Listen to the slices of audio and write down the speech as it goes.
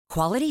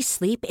Quality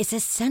sleep is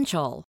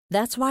essential.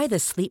 That's why the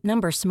Sleep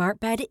Number Smart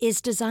Bed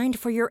is designed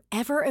for your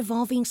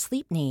ever-evolving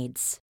sleep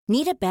needs.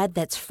 Need a bed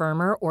that's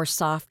firmer or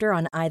softer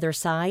on either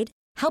side?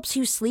 Helps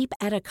you sleep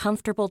at a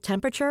comfortable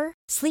temperature?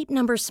 Sleep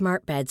Number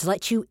Smart Beds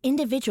let you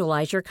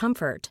individualize your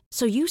comfort,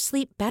 so you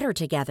sleep better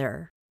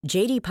together.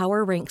 J.D.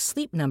 Power ranks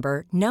Sleep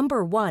Number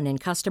number 1 in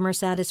customer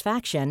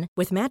satisfaction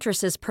with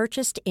mattresses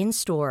purchased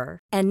in-store.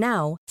 And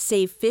now,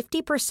 save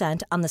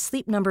 50% on the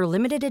Sleep Number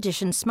Limited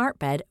Edition Smart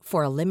Bed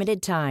for a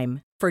limited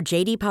time. For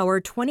J.D. Power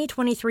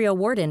 2023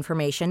 award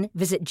information,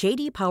 visit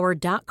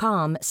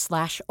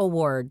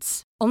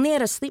jdpower.com/awards. Only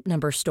at a Sleep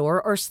Number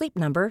store or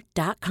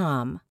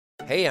sleepnumber.com.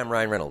 Hey, I'm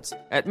Ryan Reynolds.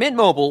 At Mint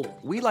Mobile,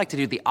 we like to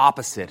do the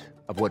opposite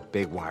of what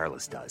Big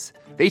Wireless does.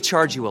 They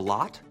charge you a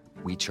lot.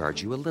 We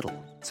charge you a little.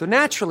 So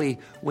naturally,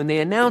 when they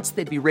announced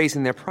they'd be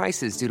raising their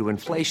prices due to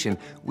inflation,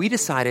 we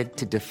decided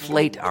to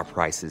deflate our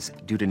prices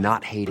due to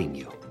not hating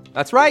you.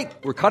 That's right.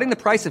 We're cutting the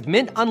price of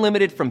Mint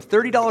Unlimited from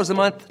 $30 a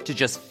month to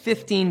just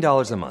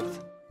 $15 a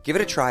month. Give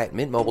it a try at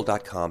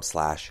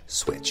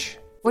mintmobile.com/switch.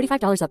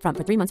 $45 up front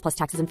for 3 months plus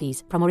taxes and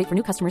fees. Promo rate for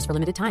new customers for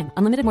limited time.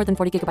 Unlimited more than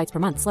 40 gigabytes per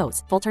month.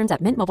 Slows full terms at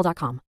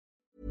mintmobile.com.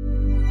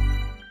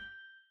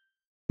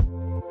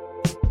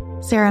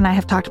 Sarah and I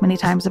have talked many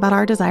times about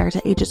our desire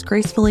to age as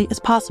gracefully as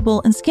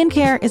possible, and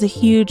skincare is a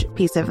huge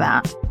piece of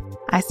that.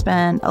 I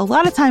spend a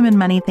lot of time and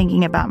money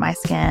thinking about my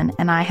skin,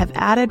 and I have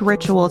added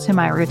Ritual to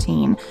my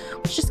routine,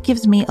 which just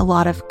gives me a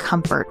lot of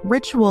comfort.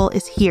 Ritual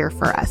is here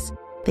for us.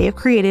 They have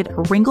created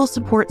a wrinkle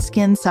support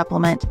skin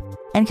supplement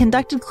and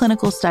conducted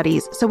clinical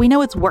studies, so we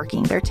know it's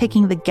working. They're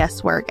taking the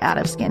guesswork out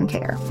of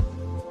skincare.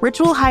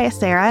 Ritual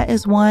Hyacera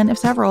is one of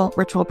several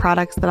Ritual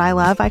products that I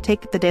love. I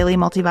take the daily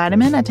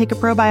multivitamin, I take a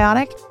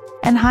probiotic,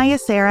 and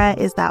Hyacera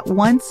is that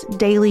once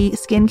daily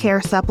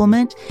skincare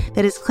supplement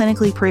that is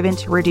clinically proven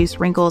to reduce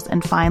wrinkles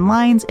and fine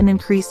lines and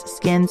increase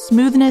skin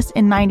smoothness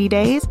in 90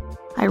 days.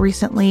 I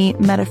recently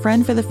met a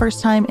friend for the first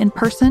time in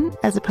person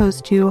as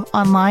opposed to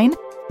online,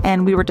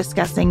 and we were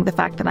discussing the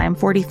fact that I am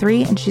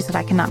 43, and she said,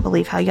 "I cannot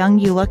believe how young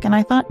you look." And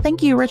I thought,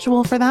 thank you,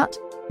 Ritual, for that.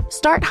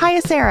 Start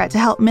Hyacera to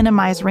help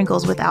minimize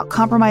wrinkles without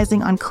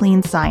compromising on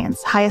clean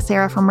science.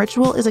 Hyacera from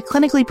Ritual is a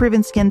clinically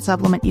proven skin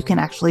supplement you can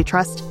actually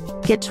trust.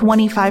 Get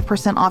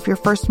 25% off your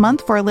first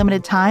month for a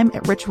limited time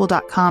at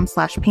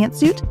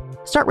ritual.com/pantsuit.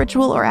 Start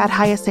Ritual or add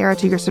Hyacera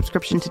to your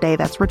subscription today.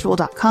 That's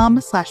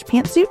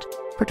ritual.com/pantsuit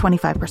for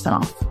 25%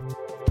 off.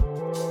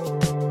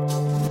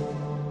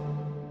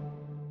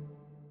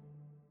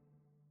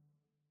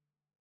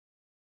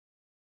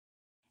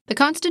 The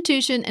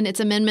Constitution and its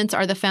amendments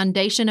are the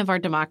foundation of our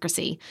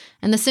democracy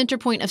and the center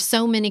point of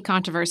so many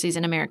controversies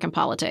in American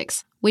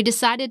politics. We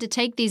decided to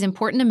take these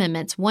important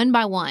amendments one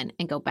by one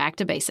and go back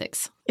to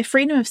basics. If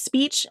freedom of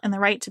speech and the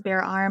right to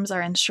bear arms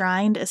are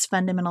enshrined as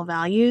fundamental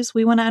values,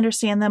 we want to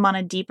understand them on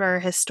a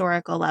deeper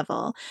historical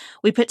level.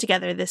 We put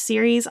together this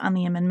series on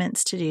the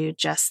amendments to do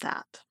just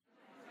that.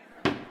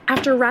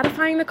 After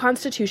ratifying the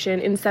Constitution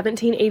in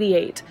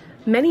 1788,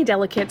 many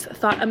delegates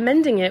thought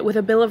amending it with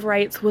a Bill of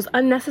Rights was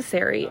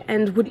unnecessary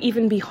and would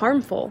even be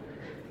harmful.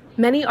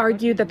 Many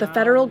argued that the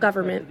federal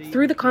government,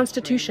 through the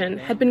Constitution,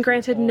 had been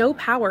granted no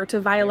power to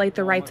violate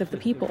the rights of the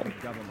people.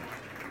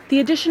 The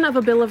addition of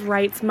a Bill of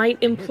Rights might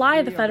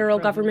imply the federal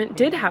government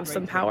did have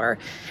some power,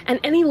 and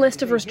any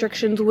list of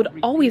restrictions would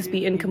always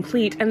be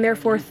incomplete and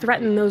therefore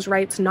threaten those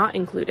rights not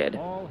included.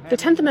 The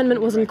 10th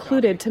Amendment was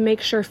included to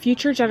make sure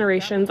future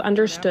generations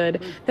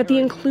understood that the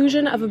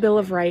inclusion of a Bill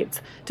of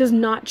Rights does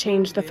not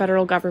change the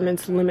federal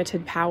government's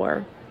limited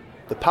power.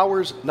 The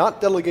powers not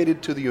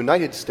delegated to the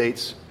United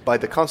States by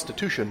the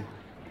Constitution,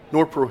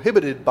 nor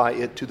prohibited by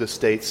it to the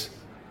states,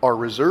 are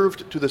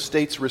reserved to the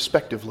states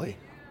respectively,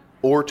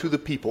 or to the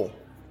people.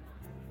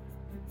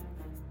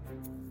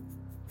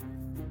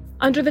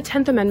 Under the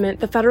 10th Amendment,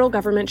 the federal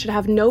government should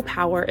have no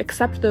power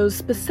except those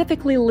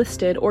specifically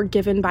listed or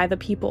given by the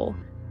people.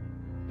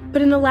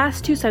 But in the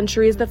last 2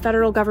 centuries, the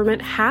federal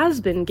government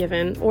has been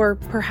given, or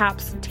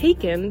perhaps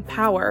taken,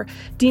 power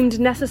deemed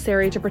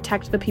necessary to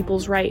protect the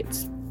people's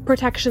rights.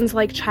 Protections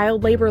like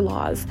child labor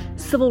laws,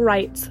 civil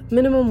rights,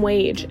 minimum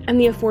wage, and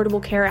the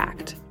Affordable Care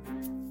Act.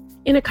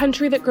 In a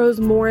country that grows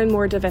more and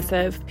more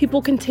divisive,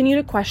 people continue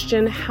to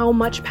question how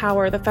much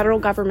power the federal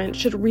government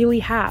should really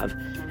have,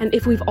 and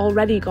if we've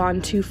already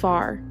gone too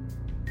far.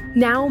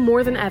 Now,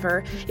 more than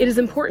ever, it is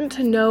important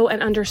to know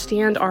and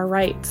understand our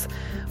rights.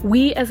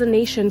 We as a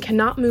nation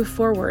cannot move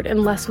forward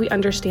unless we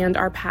understand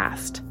our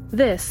past.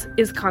 This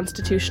is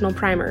Constitutional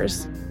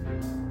Primers.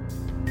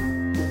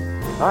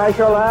 I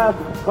shall ask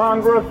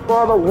Congress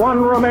for the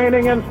one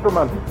remaining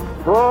instrument,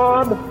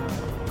 broad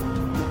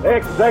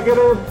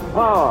executive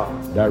power.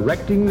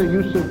 Directing the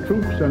use of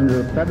troops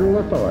under federal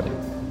authority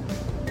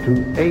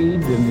to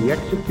aid in the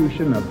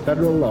execution of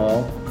federal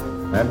law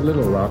at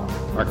Little Rock,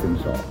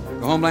 Arkansas.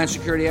 The Homeland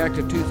Security Act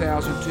of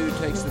 2002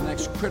 takes the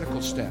next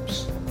critical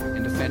steps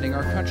in defending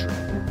our country.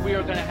 We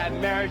are going to have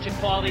marriage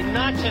equality,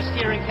 not just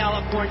here in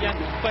California,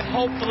 but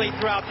hopefully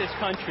throughout this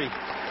country.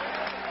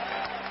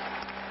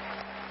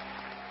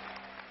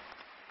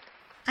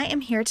 I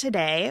am here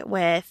today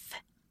with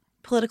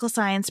political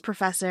science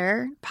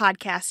professor,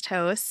 podcast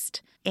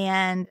host,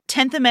 and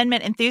 10th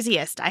Amendment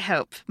enthusiast, I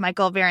hope,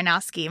 Michael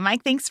Baranowski.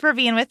 Mike, thanks for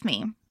being with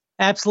me.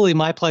 Absolutely.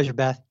 My pleasure,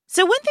 Beth.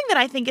 So one thing that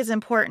I think is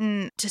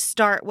important to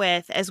start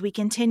with as we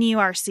continue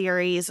our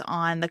series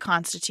on the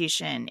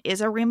Constitution is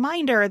a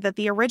reminder that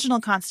the original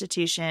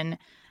Constitution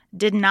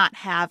did not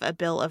have a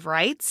Bill of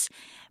Rights,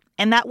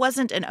 and that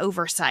wasn't an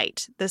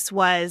oversight. This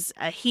was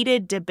a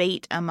heated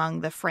debate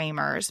among the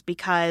framers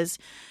because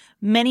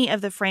many of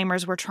the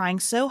framers were trying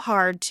so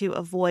hard to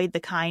avoid the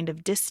kind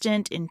of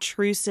distant,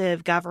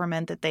 intrusive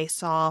government that they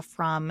saw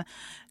from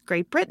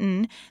Great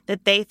Britain,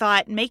 that they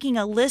thought making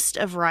a list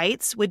of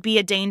rights would be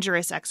a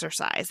dangerous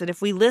exercise, that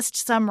if we list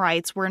some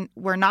rights,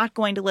 we're not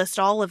going to list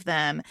all of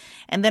them,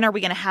 and then are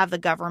we going to have the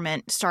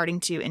government starting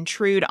to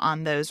intrude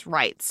on those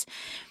rights?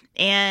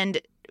 And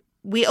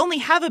we only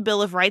have a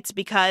Bill of Rights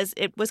because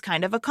it was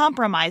kind of a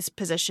compromise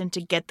position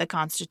to get the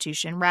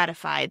Constitution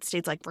ratified.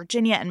 States like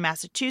Virginia and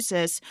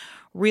Massachusetts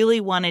really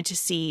wanted to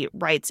see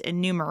rights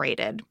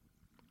enumerated.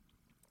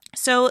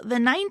 So the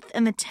 9th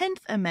and the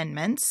 10th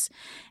Amendments,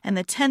 and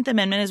the 10th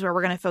Amendment is where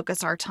we're going to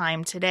focus our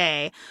time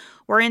today,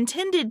 were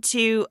intended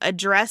to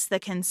address the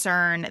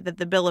concern that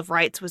the Bill of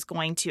Rights was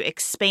going to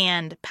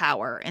expand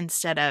power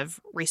instead of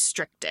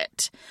restrict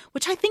it,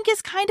 which I think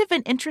is kind of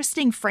an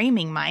interesting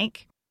framing,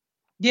 Mike.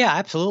 Yeah,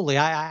 absolutely.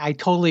 I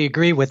totally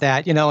agree with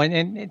that.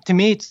 And to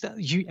me,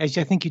 I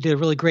think you did a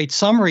really great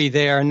summary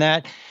there, and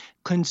that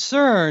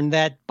concern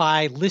that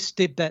by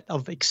listed that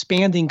of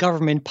expanding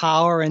government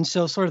power. And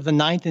so sort of the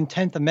 9th and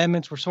 10th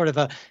Amendments were sort of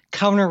a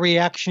counter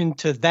reaction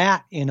to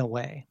that in a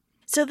way.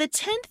 So the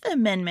 10th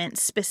Amendment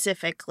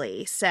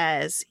specifically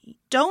says,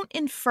 don't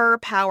infer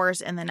powers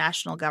in the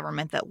national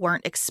government that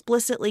weren't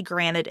explicitly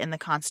granted in the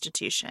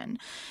Constitution.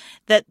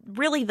 That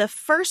really the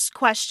first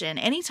question,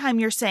 anytime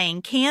you're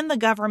saying, can the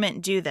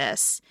government do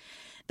this?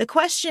 The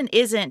question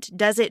isn't,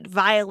 does it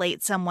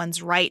violate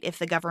someone's right if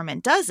the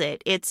government does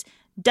it? It's,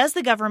 does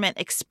the government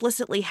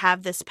explicitly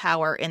have this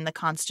power in the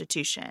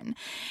Constitution?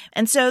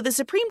 And so the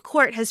Supreme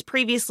Court has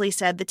previously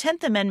said the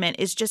 10th Amendment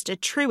is just a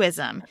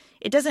truism.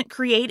 It doesn't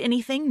create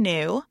anything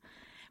new.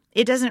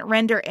 It doesn't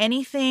render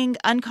anything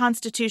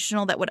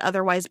unconstitutional that would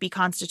otherwise be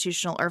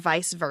constitutional or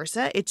vice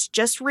versa. It's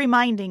just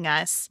reminding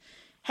us,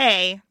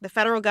 hey, the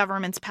federal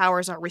government's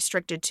powers are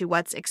restricted to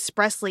what's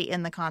expressly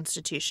in the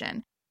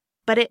Constitution.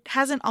 But it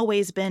hasn't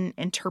always been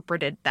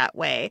interpreted that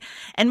way.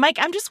 And Mike,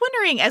 I'm just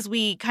wondering, as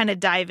we kind of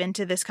dive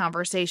into this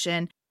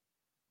conversation,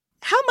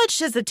 how much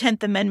does the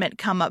 10th Amendment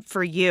come up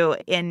for you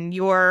in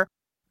your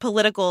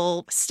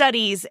political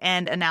studies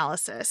and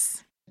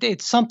analysis?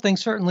 It's something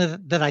certainly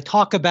that I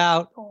talk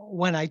about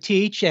when I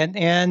teach,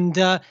 and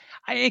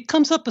it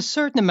comes up a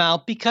certain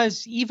amount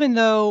because even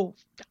though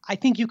I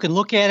think you can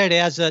look at it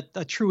as a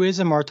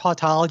truism or a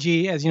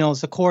tautology, as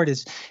the court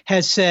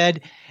has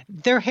said,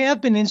 there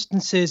have been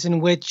instances in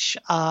which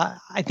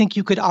I think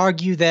you could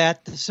argue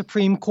that the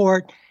Supreme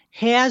Court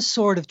has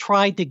sort of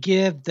tried to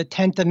give the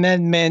 10th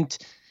Amendment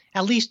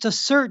at least a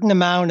certain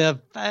amount of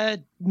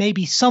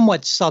maybe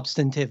somewhat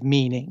substantive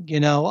meaning.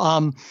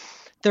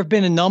 There have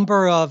been a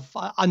number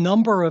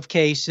of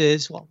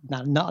cases, well,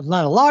 not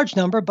a large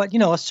number, but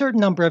a certain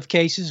number of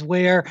cases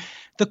where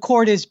the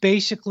court has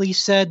basically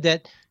said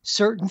that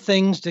certain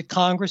things that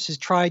Congress has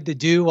tried to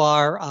do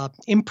are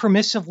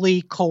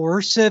impermissibly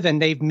coercive,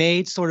 and they've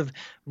made sort of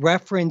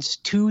reference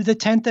to the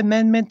 10th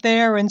Amendment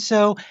there. And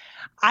so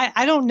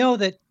I don't know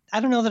that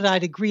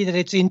I'd agree that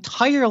it's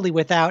entirely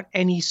without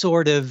any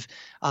sort of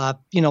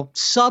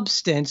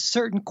substance.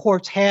 Certain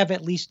courts have,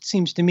 at least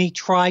seems to me,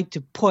 tried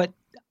to put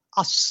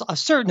a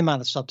certain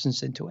amount of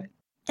substance into it.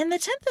 And the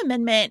 10th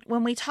Amendment,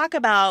 when we talk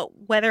about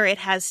whether it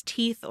has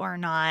teeth or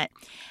not,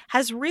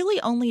 has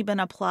really only been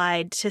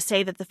applied to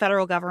say that the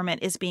federal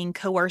government is being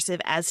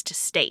coercive as to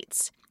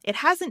states. It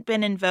hasn't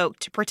been invoked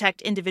to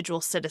protect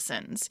individual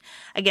citizens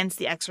against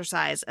the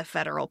exercise of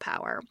federal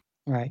power.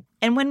 Right.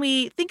 And when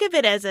we think of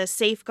it as a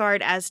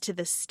safeguard as to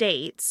the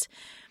states,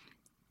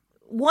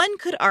 one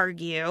could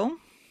argue,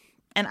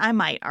 and I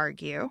might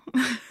argue,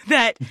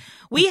 that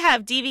we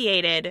have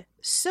deviated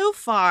so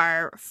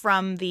far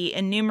from the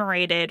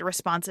enumerated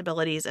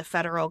responsibilities of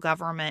federal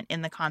government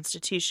in the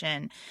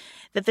Constitution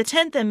that the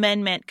 10th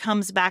Amendment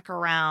comes back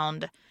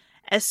around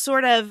as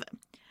sort of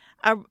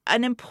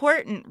an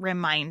important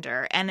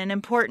reminder and an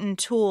important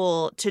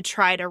tool to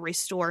try to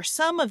restore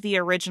some of the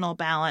original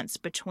balance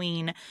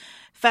between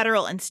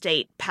federal and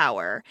state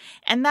power.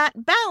 And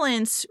that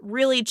balance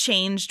really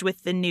changed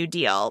with the New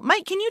Deal.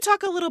 Mike, can you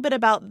talk a little bit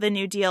about the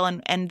New Deal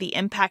and the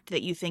impact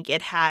that you think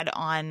it had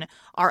on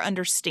our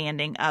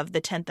understanding of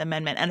the 10th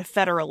Amendment and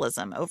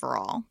federalism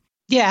overall?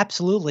 Yeah,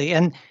 absolutely.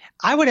 And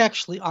I would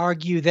actually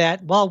argue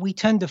that while we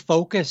tend to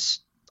focus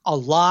a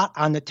lot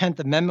on the 10th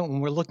Amendment when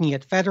we're looking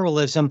at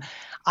federalism,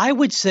 I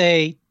would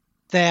say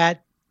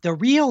that the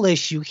real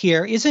issue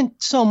here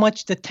isn't so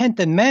much the 10th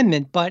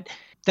Amendment, but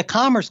the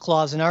Commerce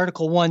Clause in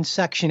Article 1,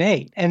 Section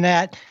 8. And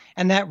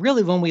And that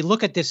really, when we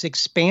look at this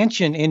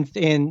expansion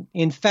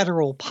in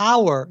federal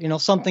power,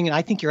 something, and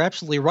I think you're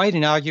absolutely right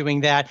in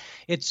arguing that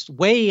it's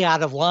way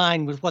out of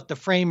line with what the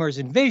framers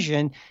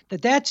envisioned,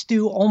 that's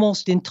due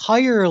almost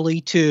entirely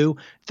to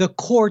the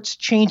court's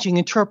changing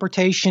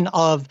interpretation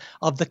of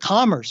the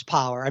commerce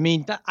power. I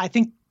mean, I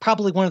think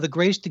probably one of the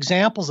greatest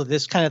examples of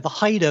this, kind of the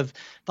height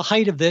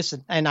of this,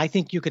 and I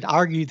think you could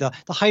argue the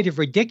height of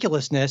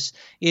ridiculousness,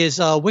 is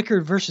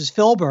Wickard versus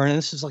Filburn. And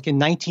this is like in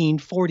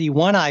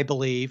 1941, I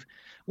believe,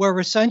 where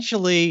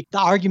essentially the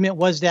argument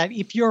was that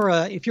if you're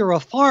a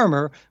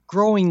farmer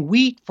growing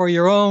wheat for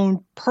your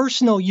own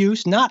personal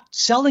use, not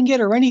selling it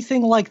or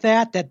anything like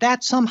that,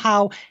 that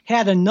somehow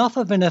had enough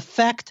of an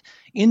effect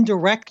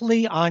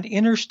indirectly on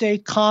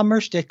interstate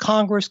commerce that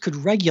Congress could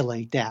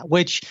regulate that,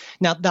 which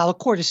now the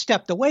court has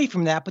stepped away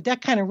from that, but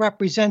that kind of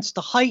represents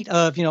the height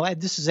of,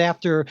 this is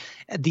after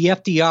the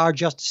FDR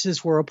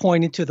justices were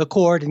appointed to the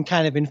court and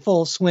kind of in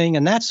full swing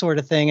and that sort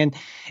of thing.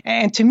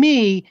 And to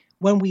me,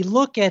 when we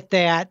look at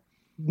that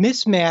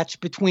mismatch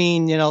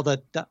between,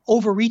 the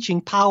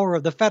overreaching power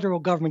of the federal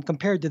government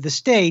compared to the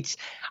states,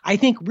 I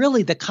think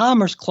really the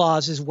Commerce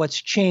Clause is what's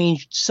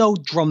changed so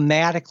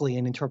dramatically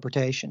in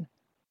interpretation.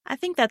 I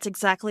think that's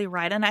exactly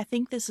right. And I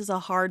think this is a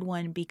hard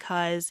one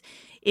because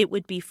it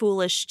would be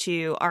foolish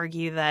to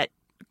argue that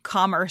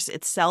commerce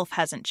itself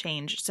hasn't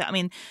changed. So, I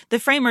mean, the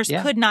framers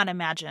could not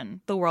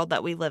imagine the world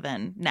that we live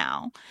in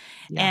now.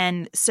 Yeah.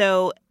 And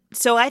so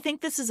I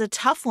think this is a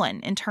tough one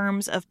in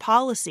terms of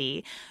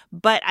policy,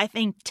 but I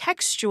think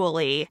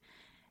textually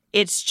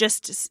it's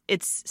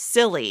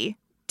silly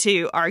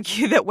to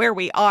argue that where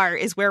we are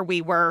is where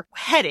we were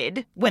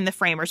headed when the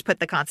framers put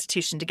the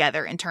Constitution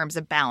together in terms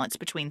of balance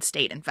between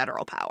state and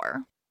federal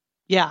power.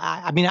 Yeah,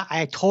 I mean,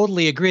 I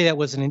totally agree. That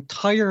was an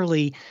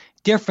entirely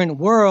different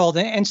world.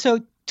 And so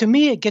to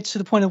me, it gets to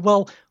the point of,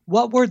 well,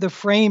 what were the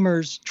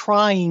framers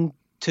trying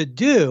to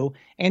do?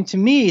 And to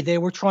me, they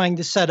were trying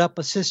to set up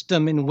a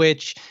system in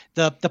which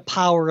the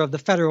power of the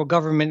federal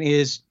government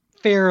is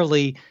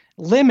fairly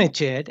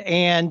limited.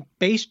 And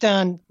based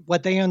on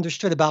what they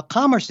understood about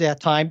commerce at that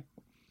time,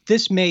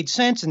 this made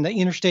sense, and the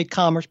interstate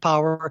commerce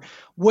power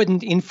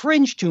wouldn't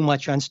infringe too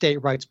much on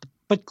state rights.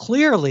 But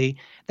clearly,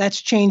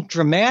 that's changed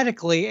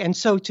dramatically. And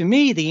so to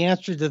me, the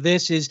answer to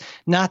this is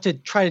not to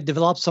try to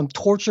develop some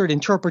tortured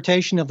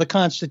interpretation of the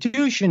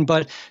Constitution,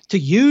 but to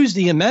use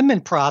the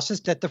amendment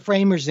process that the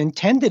framers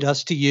intended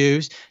us to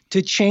use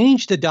to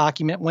change the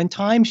document when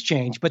times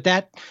change. But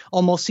that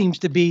almost seems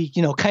to be,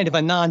 kind of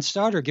a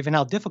non-starter given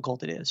how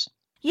difficult it is.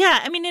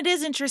 Yeah, I mean, it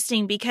is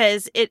interesting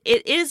because it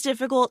is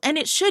difficult, and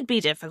it should be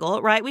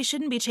difficult, right? We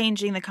shouldn't be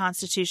changing the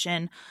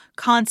Constitution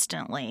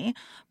constantly.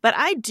 But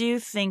I do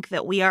think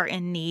that we are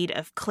in need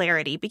of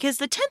clarity because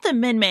the 10th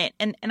Amendment,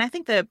 and I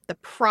think the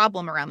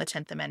problem around the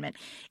 10th Amendment,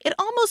 it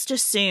almost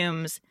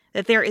assumes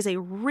that there is a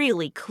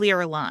really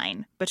clear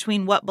line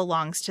between what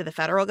belongs to the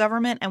federal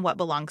government and what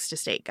belongs to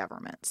state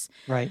governments.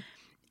 Right.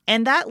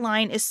 And that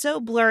line is so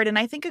blurred. And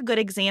I think a good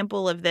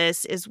example of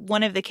this is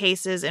one of the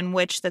cases in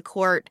which the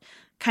court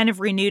kind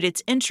of renewed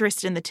its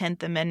interest in the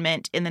 10th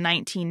Amendment in the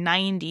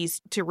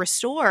 1990s to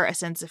restore a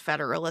sense of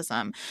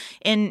federalism.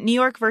 In New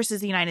York versus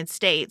the United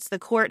States, the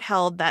court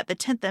held that the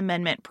 10th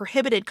Amendment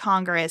prohibited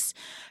Congress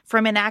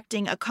from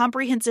enacting a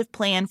comprehensive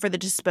plan for the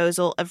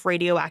disposal of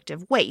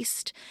radioactive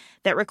waste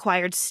that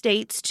required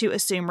states to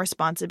assume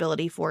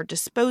responsibility for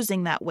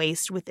disposing that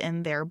waste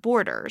within their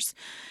borders.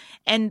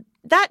 And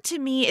that, to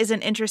me, is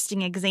an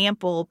interesting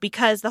example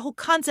because the whole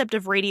concept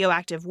of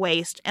radioactive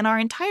waste and our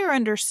entire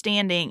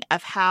understanding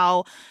of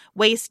how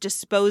waste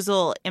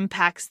disposal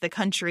impacts the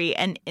country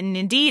and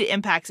indeed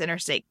impacts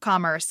interstate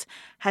commerce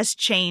has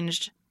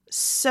changed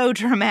so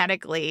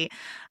dramatically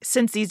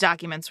since these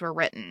documents were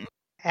written.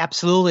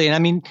 Absolutely. And I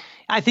mean,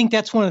 I think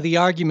that's one of the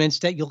arguments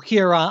that you'll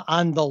hear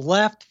on the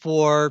left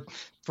for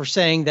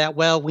saying that,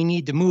 well, we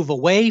need to move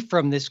away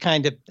from this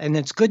kind of, and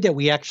it's good that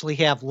we actually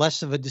have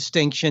less of a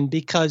distinction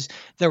because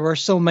there are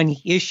so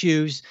many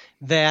issues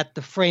that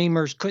the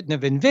framers couldn't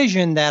have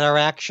envisioned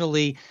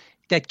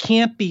that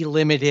can't be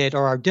limited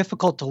or are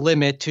difficult to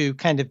limit to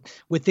kind of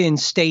within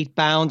state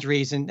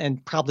boundaries.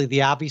 And probably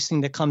the obvious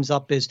thing that comes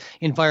up is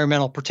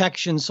environmental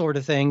protection sort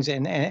of things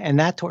and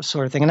that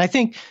sort of thing. And I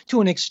think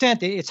to an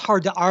extent, it's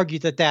hard to argue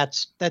that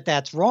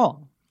that's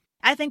wrong.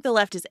 I think the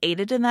left is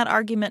aided in that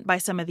argument by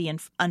some of the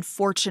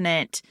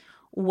unfortunate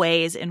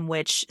ways in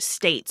which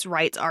states'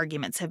 rights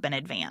arguments have been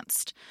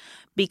advanced.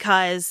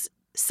 Because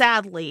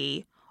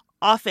sadly,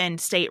 often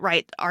state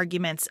right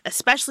arguments,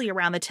 especially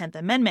around the 10th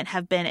Amendment,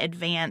 have been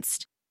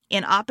advanced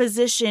in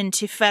opposition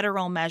to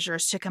federal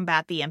measures to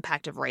combat the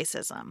impact of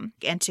racism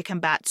and to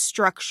combat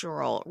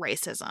structural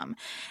racism.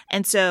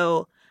 And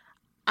so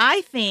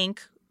I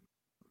think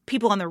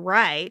people on the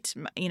right,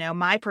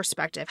 my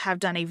perspective, have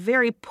done a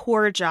very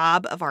poor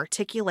job of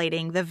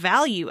articulating the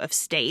value of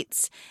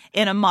states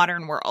in a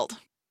modern world.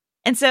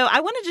 And so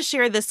I wanted to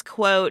share this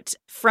quote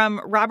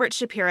from Robert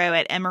Shapiro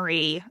at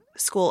Emory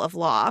School of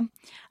Law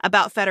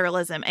about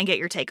federalism and get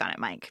your take on it,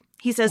 Mike.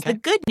 He says, The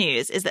good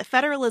news is that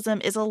federalism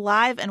is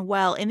alive and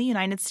well in the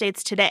United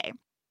States today.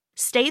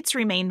 States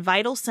remain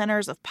vital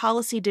centers of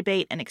policy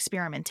debate and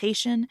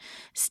experimentation.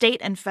 State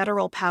and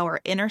federal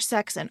power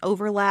intersects and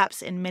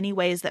overlaps in many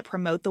ways that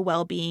promote the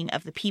well-being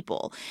of the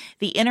people.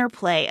 The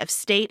interplay of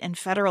state and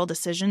federal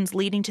decisions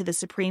leading to the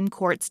Supreme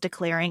Court's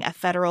declaring a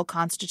federal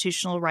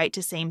constitutional right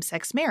to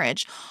same-sex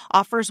marriage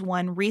offers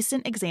one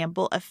recent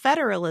example of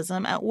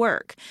federalism at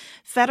work.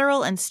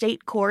 Federal and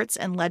state courts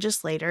and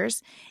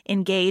legislators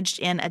engaged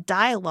in a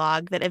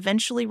dialogue that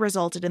eventually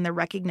resulted in the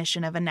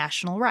recognition of a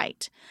national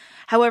right.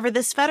 However,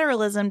 this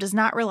federalism does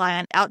not rely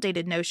on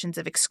outdated notions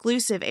of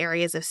exclusive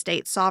areas of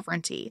state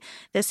sovereignty.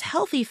 This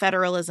healthy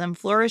federalism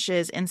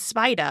flourishes in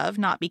spite of,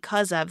 not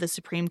because of, the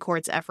Supreme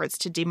Court's efforts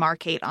to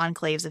demarcate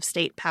enclaves of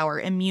state power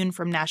immune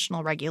from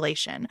national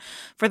regulation.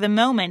 For the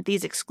moment,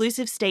 these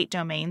exclusive state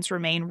domains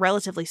remain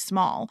relatively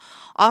small,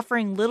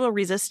 offering little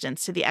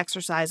resistance to the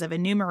exercise of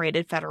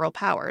enumerated federal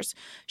powers.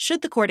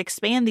 Should the court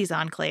expand these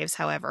enclaves,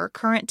 however,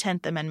 current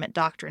 10th Amendment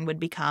doctrine would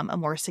become a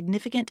more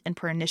significant and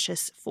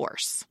pernicious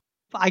force.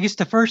 I guess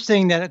the first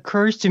thing that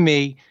occurs to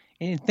me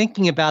in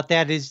thinking about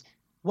that is,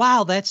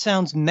 wow, that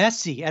sounds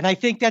messy. And I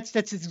think that's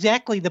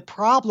exactly the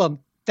problem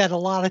that a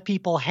lot of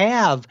people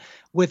have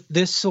with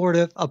this sort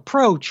of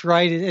approach,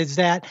 right? Is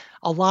that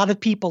a lot of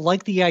people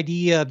like the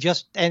idea of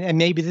just, and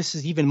maybe this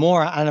is even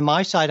more on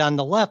my side on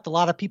the left, a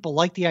lot of people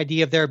like the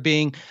idea of there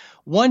being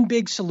one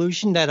big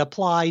solution that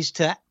applies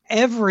to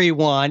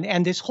everyone.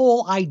 And this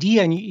whole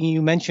idea, and he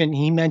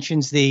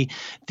mentions the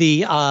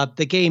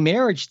gay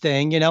marriage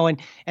thing,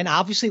 and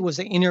obviously it was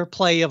an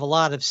interplay of a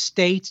lot of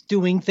states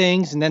doing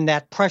things, and then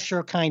that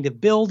pressure kind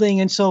of building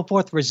and so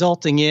forth,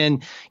 resulting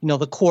in,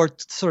 the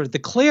court sort of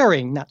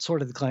declaring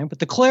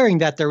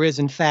that there is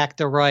in fact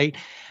the right.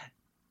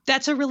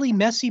 That's a really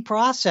messy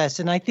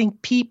process. And I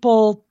think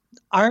people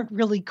aren't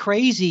really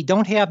crazy,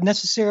 don't have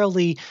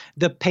necessarily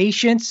the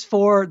patience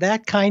for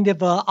that kind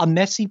of a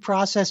messy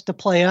process to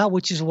play out,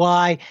 which is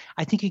why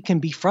I think it can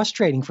be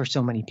frustrating for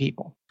so many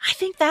people. I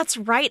think that's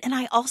right. And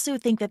I also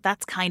think that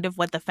that's kind of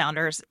what the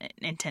founders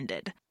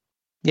intended.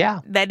 Yeah.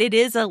 That it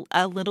is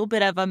a little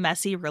bit of a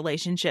messy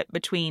relationship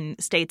between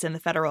states and the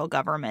federal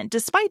government,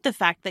 despite the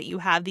fact that you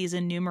have these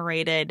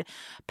enumerated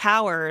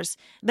powers.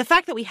 The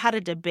fact that we had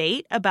a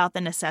debate about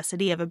the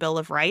necessity of a Bill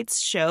of Rights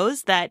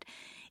shows that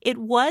it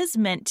was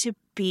meant to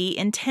be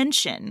in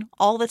tension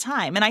all the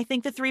time. And I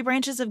think the three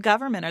branches of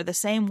government are the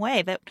same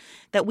way, that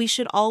we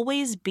should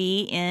always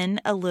be in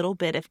a little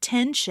bit of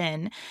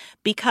tension,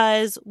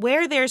 because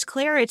where there's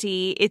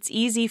clarity, it's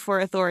easy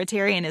for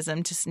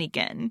authoritarianism to sneak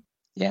in.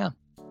 Yeah.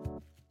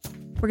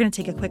 We're going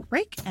to take a quick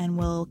break and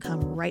we'll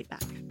come right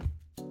back.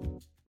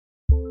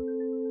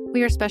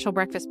 We are special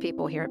breakfast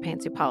people here at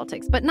Pantsuit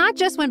Politics, but not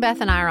just when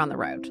Beth and I are on the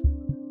road.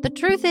 The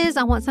truth is,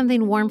 I want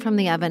something warm from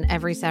the oven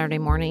every Saturday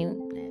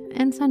morning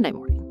and Sunday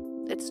morning.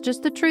 It's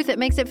just the truth. It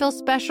makes it feel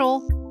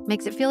special,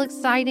 makes it feel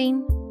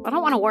exciting. I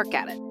don't want to work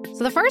at it.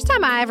 So the first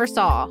time I ever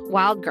saw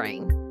Wild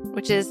Grain,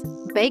 which is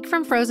bake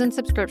from frozen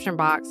subscription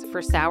box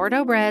for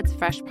sourdough breads,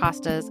 fresh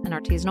pastas, and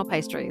artisanal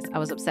pastries, I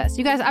was obsessed.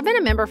 You guys, I've been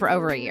a member for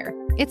over a year.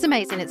 It's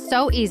amazing. It's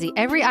so easy.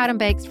 Every item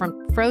bakes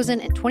from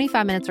frozen in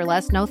 25 minutes or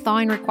less, no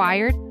thawing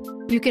required.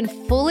 You can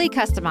fully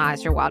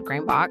customize your Wild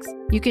Grain box.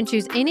 You can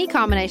choose any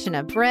combination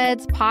of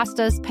breads,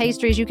 pastas,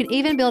 pastries. You can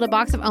even build a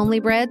box of only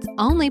breads,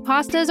 only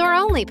pastas, or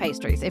only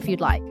pastries if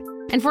you'd like.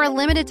 And for a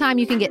limited time,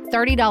 you can get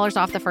 $30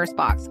 off the first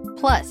box,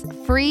 plus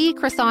free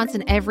croissants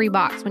in every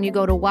box when you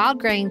go to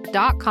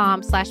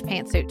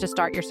wildgrain.com/pantsuit to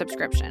start your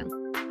subscription.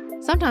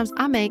 Sometimes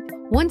I make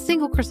one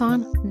single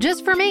croissant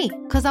just for me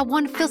because I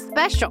want to feel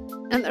special,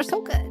 and they're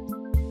so good.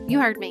 You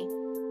heard me.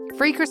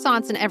 Free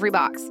croissants in every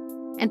box.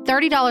 And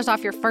 $30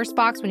 off your first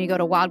box when you go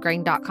to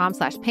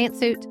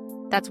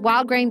wildgrain.com/pantsuit. That's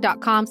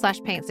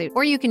wildgrain.com/pantsuit.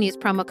 Or you can use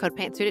promo code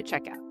pantsuit at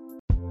checkout.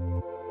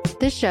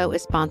 This show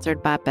is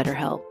sponsored by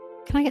BetterHelp.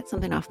 Can I get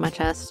something off my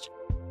chest?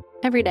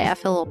 Every day I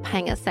feel a little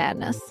pang of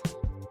sadness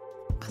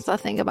because I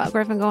think about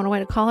Griffin going away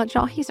to college.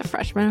 Y'all, he's a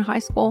freshman in high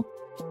school.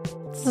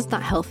 This is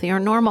not healthy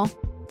or normal.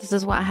 This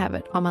is why I have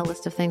it on my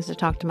list of things to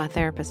talk to my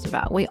therapist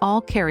about. We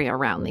all carry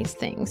around these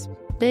things,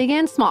 big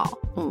and small.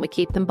 When we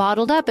keep them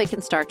bottled up, it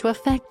can start to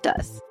affect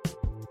us.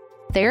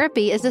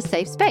 Therapy is a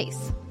safe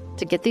space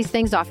to get these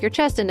things off your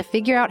chest and to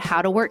figure out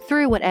how to work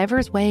through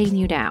whatever's weighing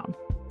you down.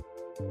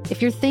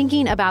 If you're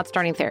thinking about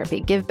starting therapy,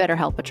 give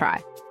BetterHelp a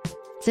try.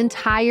 It's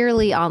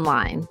entirely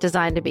online,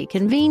 designed to be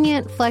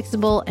convenient,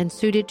 flexible, and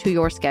suited to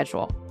your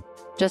schedule.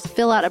 Just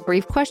fill out a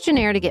brief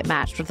questionnaire to get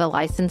matched with a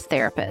licensed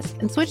therapist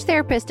and switch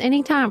therapists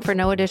anytime for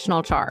no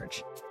additional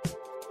charge.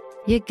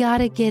 You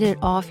gotta get it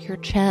off your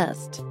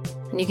chest.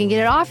 And you can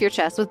get it off your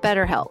chest with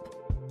BetterHelp.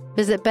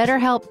 Visit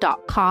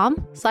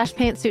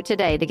BetterHelp.com/pantsuit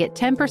today to get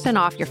 10%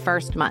 off your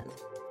first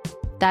month.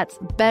 That's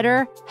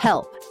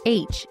BetterHelp,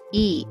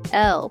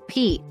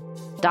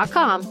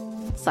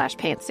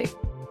 HELP.com/pantsuit.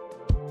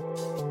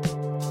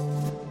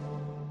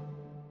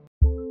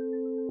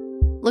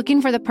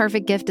 Looking for the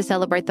perfect gift to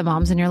celebrate the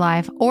moms in your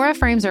life? Aura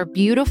frames are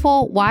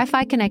beautiful,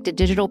 Wi-Fi connected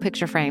digital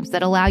picture frames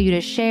that allow you to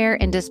share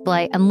and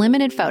display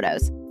unlimited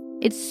photos.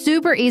 It's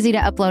super easy to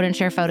upload and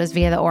share photos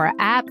via the Aura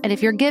app, and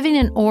if you're giving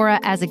an Aura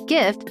as a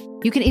gift,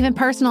 you can even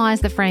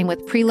personalize the frame with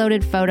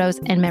preloaded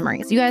photos and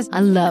memories. You guys, I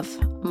love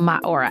my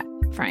Aura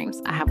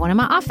frames. I have one in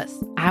my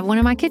office. I have one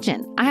in my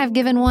kitchen. I have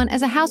given one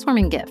as a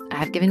housewarming gift. I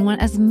have given one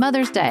as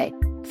Mother's Day,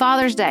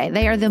 Father's Day.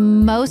 They are the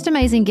most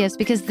amazing gifts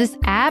because this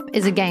app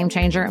is a game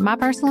changer, in my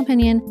personal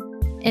opinion,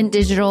 in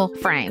digital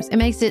frames. It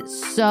makes it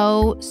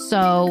so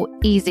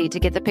easy to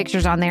get the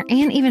pictures on there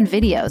and even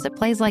videos. It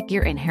plays like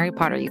you're in Harry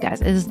Potter, you guys.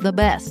 It is the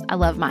best. I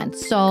love mine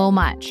so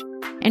much.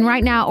 And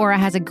right now, Aura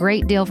has a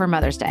great deal for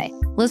Mother's Day.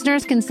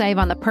 Listeners can save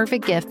on the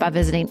perfect gift by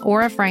visiting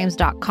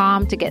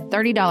auraframes.com to get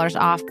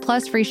 $30 off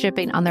plus free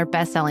shipping on their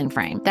best-selling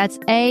frame. That's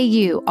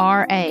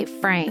AURA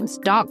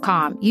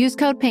frames.com. Use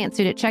code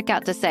PANTSUIT at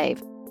checkout to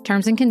save.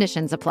 Terms and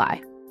conditions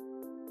apply.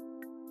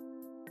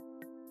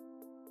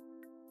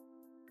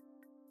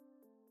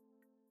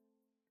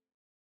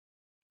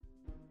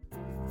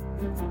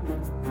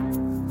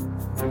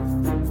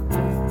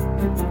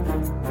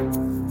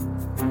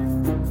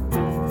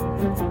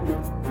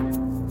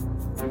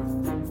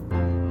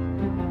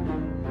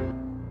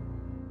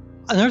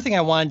 Another thing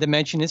I wanted to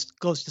mention, this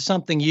goes to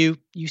something you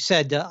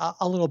said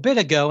a little bit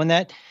ago, and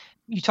that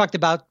you talked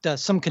about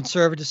some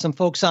conservatives, some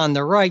folks on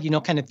the right,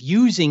 kind of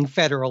using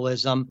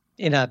federalism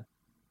in a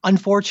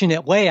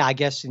unfortunate way, I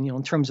guess,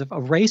 in terms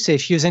of race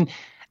issues. And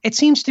it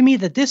seems to me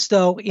that this,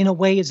 though, in a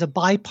way is a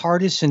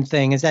bipartisan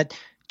thing, is that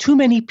too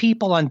many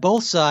people on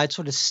both sides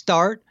sort of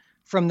start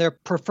from their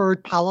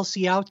preferred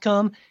policy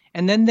outcome,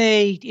 and then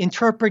they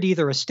interpret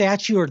either a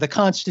statute or the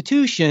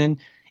Constitution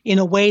in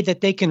a way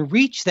that they can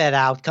reach that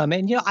outcome.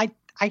 And,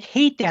 I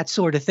hate that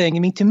sort of thing. I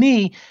mean, to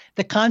me,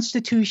 the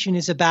Constitution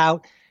is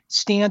about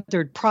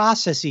standard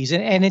processes,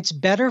 and it's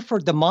better for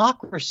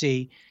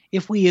democracy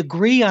if we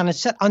agree on a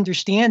set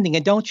understanding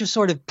and don't just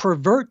sort of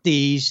pervert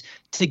these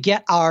to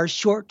get our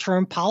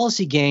short-term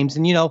policy games.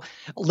 And,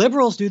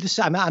 liberals do the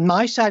same. On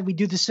my side, we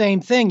do the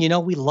same thing.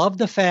 We love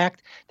the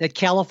fact that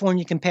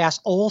California can pass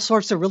all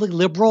sorts of really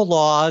liberal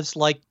laws,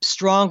 like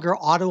stronger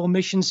auto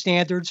emission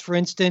standards, for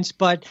instance.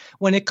 But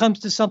when it comes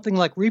to something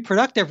like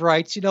reproductive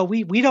rights,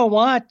 we don't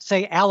want,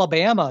 say,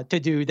 Alabama to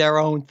do their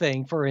own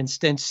thing, for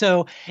instance.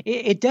 So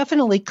it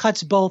definitely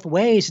cuts both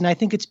ways. And I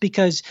think it's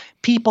because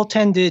people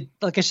tend to,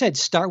 like I said,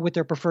 start with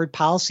their preferred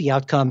policy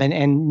outcome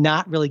and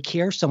not really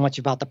care so much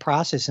about the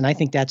process. And I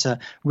think that's a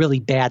really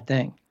bad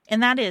thing.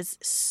 And that is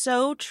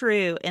so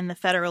true in the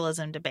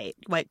federalism debate.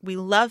 Like, we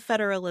love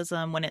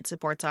federalism when it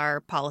supports our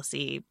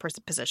policy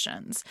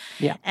positions.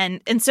 Yeah.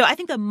 And so I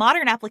think the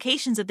modern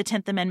applications of the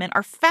 10th Amendment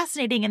are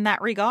fascinating in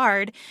that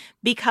regard,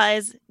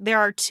 because there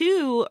are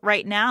two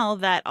right now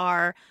that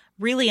are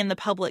really in the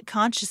public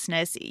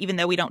consciousness, even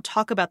though we don't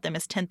talk about them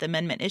as 10th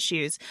Amendment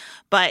issues.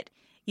 But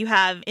you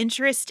have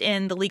interest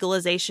in the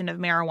legalization of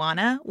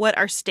marijuana. What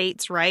are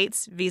states'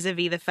 rights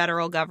vis-a-vis the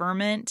federal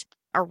government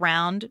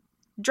around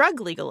drug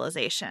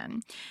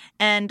legalization?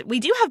 And we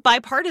do have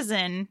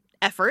bipartisan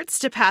efforts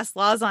to pass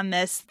laws on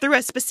this through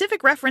a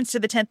specific reference to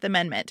the 10th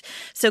Amendment.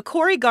 So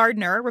Cory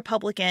Gardner,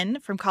 Republican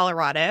from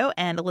Colorado,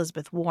 and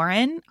Elizabeth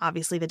Warren,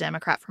 obviously the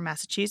Democrat from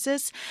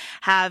Massachusetts,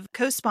 have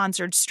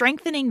co-sponsored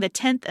Strengthening the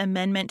 10th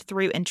Amendment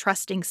Through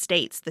Entrusting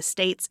States, the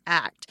STATES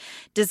Act,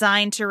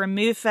 designed to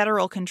remove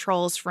federal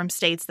controls from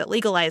states that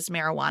legalize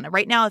marijuana.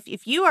 Right now,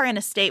 if you are in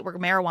a state where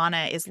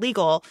marijuana is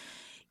legal,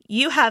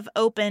 you have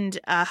opened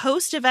a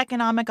host of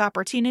economic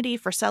opportunity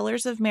for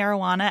sellers of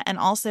marijuana, and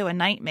also a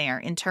nightmare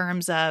in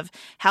terms of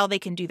how they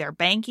can do their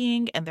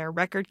banking and their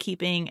record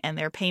keeping and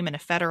their payment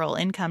of federal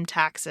income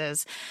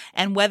taxes,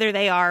 and whether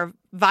they are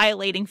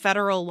violating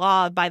federal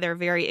law by their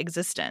very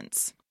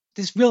existence.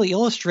 This really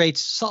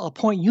illustrates a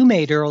point you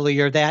made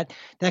earlier, that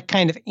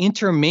kind of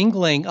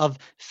intermingling of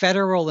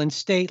federal and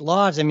state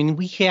laws. I mean,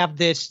 we have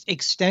this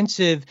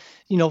extensive,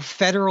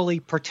 federally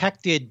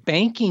protected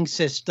banking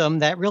system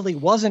that really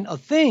wasn't a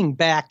thing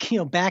back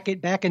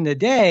in the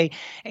day.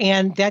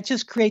 And that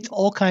just creates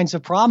all kinds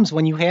of problems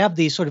when you have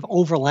these sort of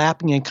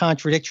overlapping and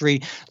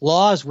contradictory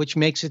laws, which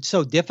makes it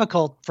so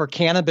difficult for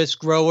cannabis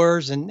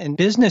growers and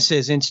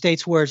businesses in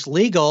states where it's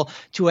legal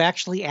to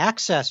actually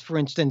access, for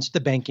instance, the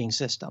banking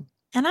system.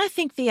 And I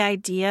think the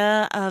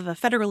idea of a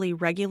federally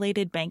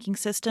regulated banking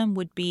system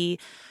would be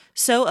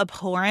so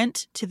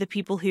abhorrent to the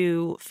people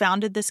who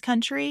founded this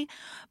country,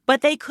 but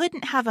they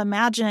couldn't have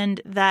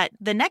imagined that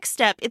the next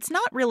step, it's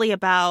not really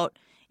about,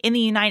 in the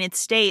United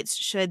States,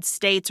 should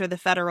states or the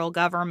federal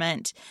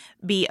government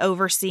be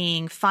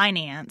overseeing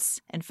finance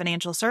and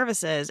financial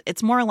services.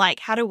 It's more like,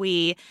 how do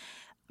we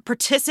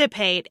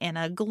participate in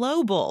a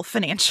global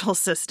financial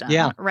system,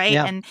 right?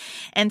 Yeah.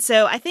 And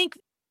so I think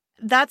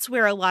that's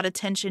where a lot of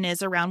tension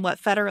is around what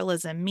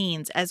federalism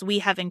means. As we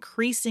have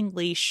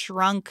increasingly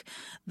shrunk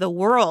the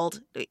world,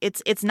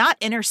 it's not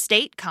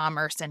interstate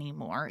commerce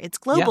anymore. It's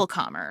global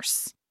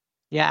commerce.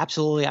 Yeah,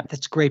 absolutely.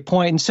 That's a great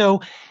point. And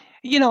so,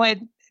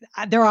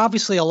 there are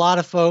obviously a lot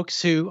of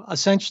folks who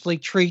essentially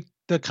treat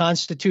the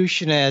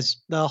Constitution as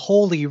the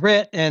holy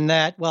writ, and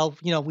that,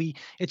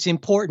 it's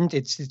important,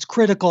 it's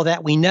critical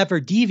that we never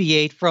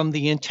deviate from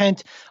the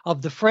intent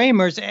of the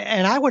framers.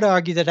 And I would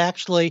argue that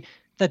actually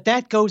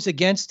that goes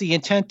against the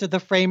intent of the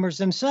framers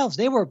themselves.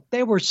 They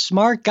were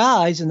smart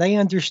guys, and they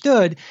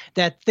understood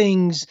that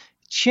things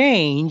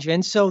change,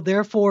 and so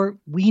therefore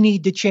we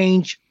need to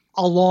change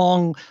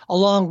along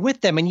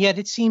with them. And yet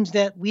it seems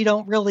that we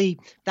don't really,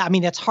 I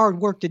mean, that's hard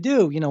work to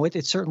do.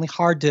 It's certainly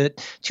hard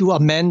to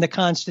amend the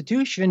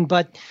Constitution,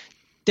 but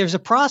there's a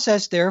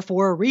process there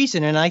for a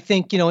reason. And I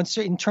think,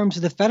 in terms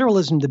of the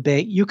federalism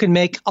debate, you can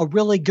make a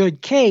really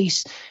good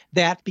case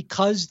that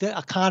because the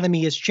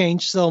economy has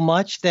changed so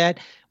much that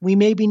we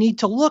maybe need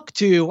to look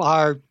to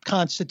our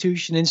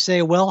Constitution and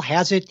say, well,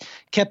 has it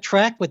kept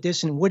track with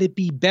this? And would it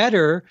be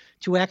better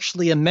to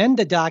actually amend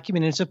the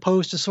document as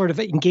opposed to sort of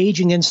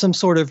engaging in some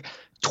sort of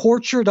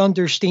tortured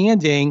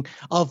understanding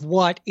of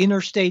what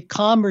interstate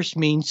commerce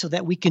means so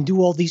that we can do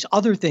all these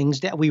other things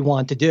that we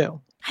want to do?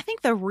 I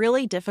think the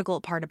really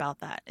difficult part about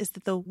that is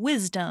that the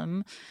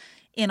wisdom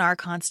in our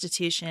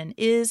Constitution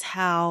is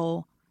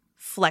how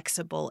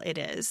flexible it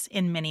is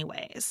in many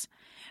ways.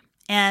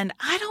 And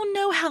I don't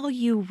know how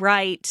you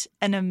write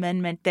an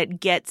amendment that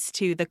gets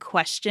to the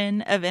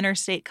question of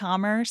interstate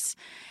commerce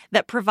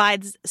that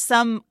provides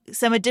some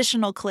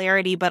additional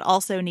clarity, but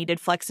also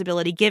needed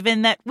flexibility,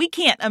 given that we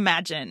can't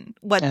imagine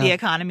what the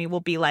economy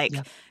will be like,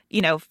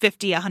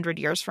 50, 100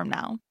 years from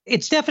now.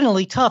 It's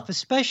definitely tough,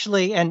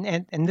 especially,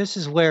 and this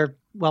is where,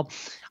 well,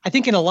 I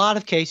think in a lot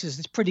of cases,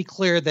 it's pretty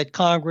clear that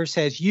Congress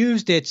has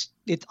used its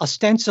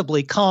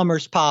ostensibly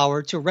commerce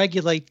power to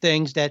regulate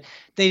things that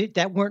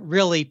weren't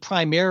really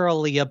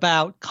primarily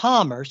about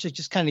commerce. It's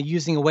just kind of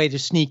using a way to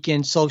sneak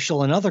in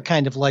social and other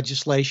kind of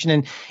legislation.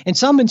 And in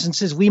some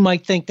instances, we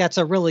might think that's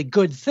a really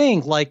good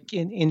thing, like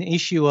in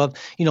issue of,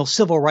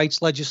 civil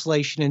rights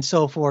legislation and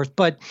so forth.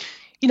 But,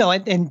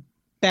 and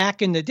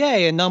back in the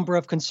day, a number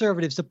of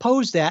conservatives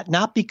opposed that,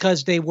 not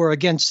because they were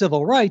against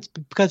civil rights,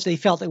 but because they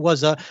felt it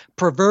was a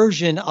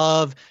perversion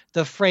of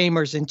the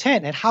framers'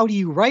 intent. And how do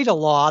you write a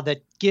law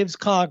that gives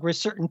Congress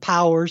certain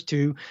powers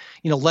to,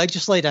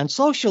 legislate on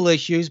social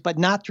issues, but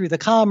not through the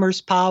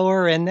commerce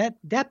power? And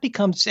that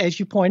becomes, as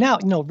you point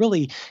out,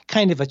 really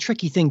kind of a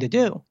tricky thing to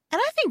do.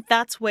 And I think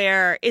that's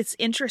where it's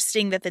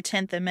interesting that the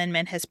 10th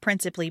Amendment has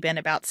principally been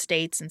about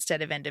states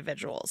instead of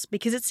individuals,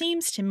 because it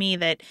seems to me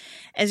that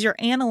as you're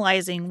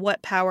analyzing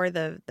what power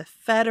the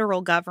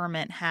federal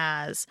government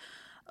has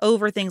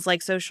over things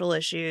like social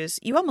issues,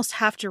 you almost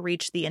have to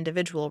reach the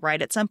individual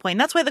right at some point. And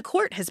that's why the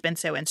court has been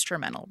so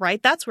instrumental,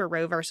 right? That's where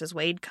Roe versus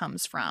Wade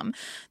comes from.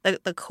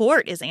 The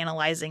court is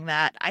analyzing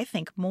that, I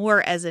think,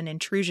 more as an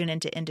intrusion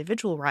into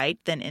individual right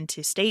than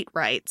into state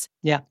rights.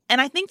 Yeah.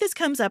 And I think this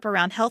comes up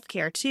around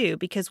healthcare, too,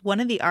 because one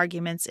of the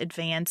arguments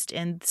advanced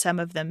in some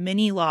of the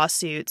many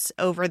lawsuits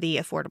over the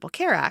Affordable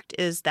Care Act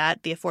is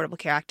that the Affordable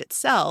Care Act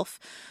itself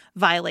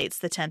violates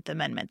the 10th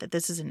Amendment, that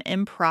this is an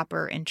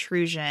improper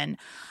intrusion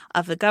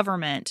of the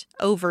government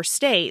over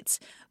states.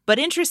 But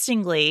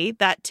interestingly,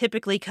 that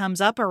typically comes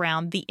up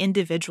around the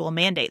individual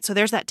mandate. So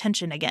there's that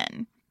tension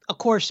again. Of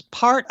course,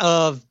 part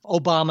of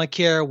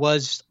Obamacare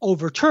was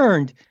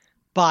overturned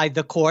by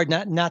the court,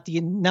 not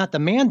the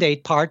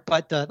mandate part,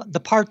 but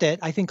the part that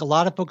I think a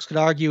lot of folks could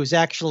argue is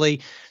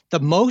actually the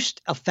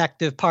most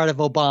effective part of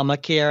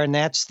Obamacare, and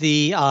that's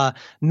the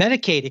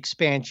Medicaid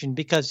expansion.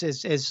 Because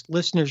as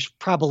listeners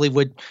probably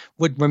would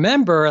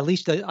remember, at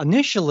least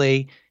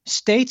initially,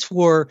 states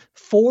were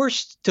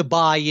forced to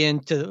buy in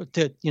to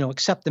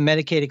accept the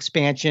Medicaid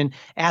expansion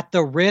at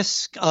the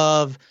risk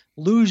of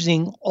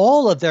losing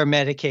all of their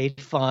Medicaid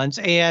funds.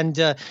 And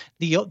the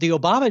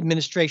Obama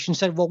administration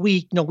said, well,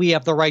 we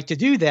have the right to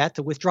do that,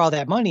 to withdraw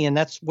that money. And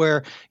that's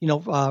where,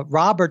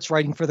 Roberts,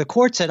 writing for the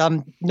court, said,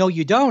 no,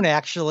 you don't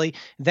actually.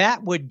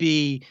 That would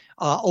be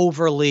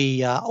overly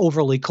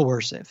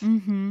coercive.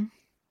 Mm-hmm.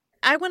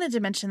 I wanted to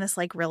mention this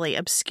really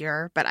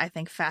obscure, but I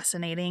think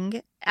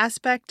fascinating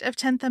aspect of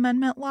 10th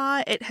Amendment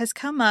law. It has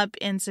come up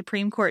in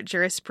Supreme Court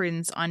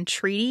jurisprudence on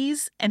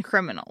treaties and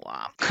criminal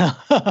law.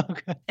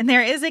 Okay. And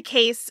there is a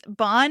case,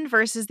 Bond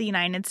versus the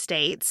United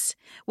States,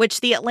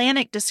 which The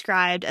Atlantic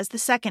described as the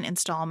second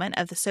installment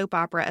of the soap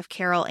opera of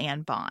Carol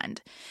Ann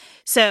Bond.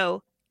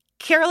 So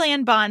Carol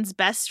Ann Bond's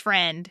best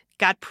friend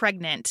got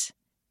pregnant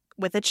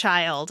with a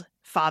child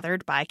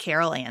fathered by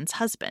Carol Ann's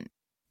husband.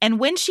 And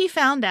when she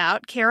found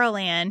out, Carol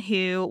Ann,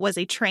 who was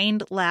a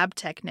trained lab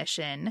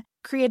technician,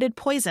 created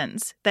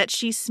poisons that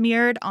she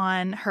smeared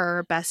on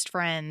her best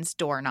friend's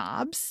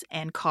doorknobs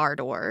and car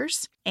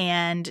doors.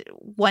 And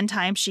one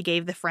time she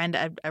gave the friend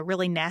a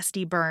really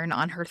nasty burn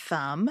on her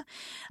thumb.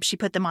 She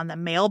put them on the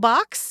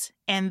mailbox.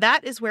 And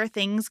that is where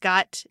things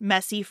got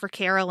messy for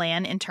Carol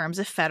Ann in terms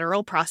of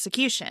federal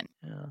prosecution.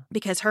 Yeah.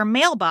 Because her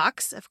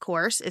mailbox, of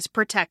course, is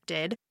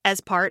protected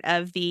as part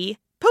of the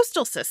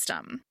postal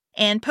system.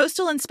 And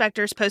postal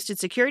inspectors posted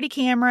security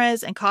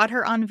cameras and caught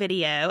her on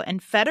video,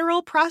 and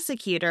federal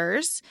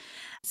prosecutors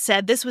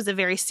said this was a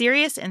very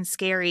serious and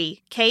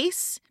scary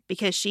case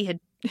because she had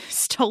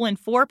stolen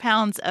 4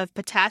 pounds of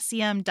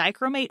potassium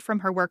dichromate from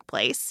her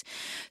workplace.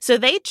 So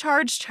they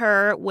charged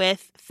her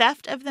with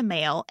theft of the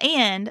mail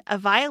and a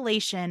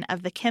violation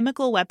of the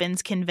Chemical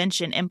Weapons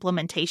Convention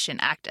Implementation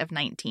Act of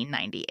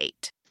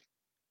 1998.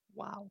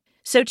 Wow.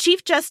 So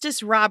Chief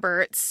Justice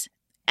Roberts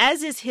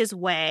as is his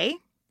way,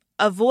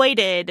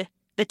 avoided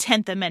the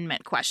 10th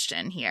Amendment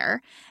question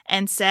here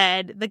and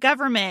said the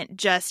government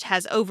just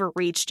has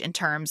overreached in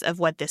terms of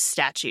what this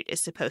statute is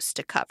supposed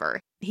to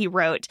cover. He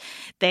wrote,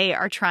 they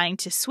are trying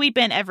to sweep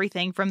in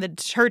everything from the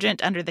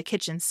detergent under the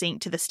kitchen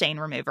sink to the stain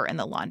remover in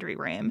the laundry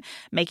room,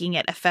 making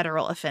it a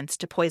federal offense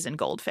to poison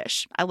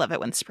goldfish. I love it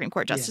when Supreme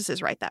Court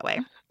justices write that way.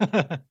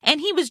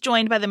 And he was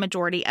joined by the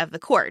majority of the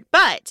court.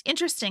 But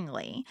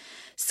interestingly,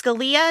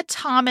 Scalia,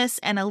 Thomas,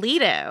 and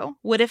Alito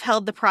would have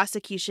held the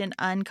prosecution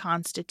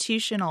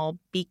unconstitutional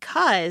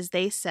because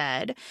they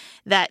said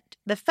that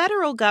the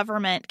federal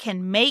government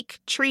can make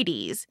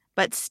treaties,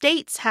 but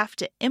states have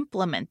to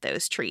implement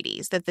those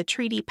treaties, that the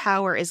treaty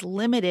power is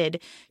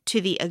limited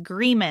to the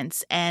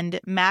agreements and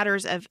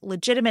matters of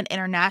legitimate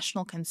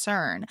international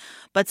concern.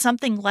 But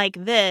something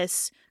like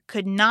this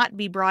could not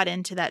be brought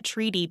into that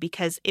treaty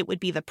because it would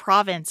be the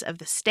province of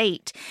the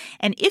state.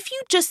 And if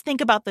you just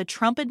think about the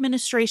Trump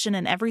administration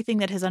and everything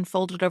that has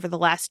unfolded over the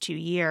last 2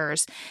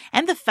 years,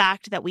 and the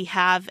fact that we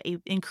have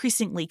an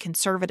increasingly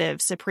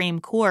conservative Supreme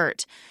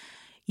Court,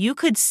 you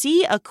could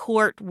see a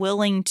court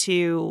willing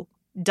to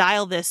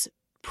dial this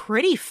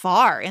pretty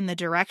far in the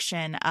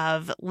direction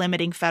of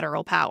limiting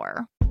federal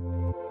power.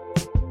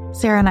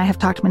 Sarah and I have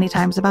talked many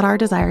times about our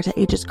desire to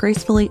age as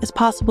gracefully as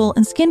possible,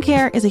 and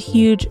skincare is a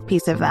huge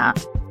piece of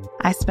that.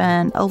 I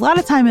spend a lot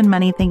of time and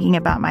money thinking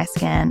about my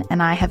skin,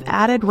 and I have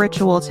added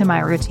Ritual to my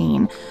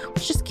routine,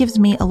 which just gives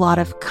me a lot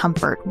of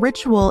comfort.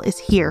 Ritual is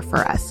here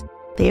for us.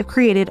 They have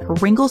created a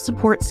wrinkle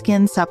support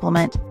skin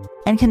supplement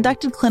and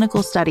conducted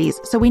clinical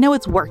studies, so we know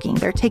it's working.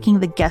 They're taking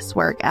the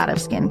guesswork out of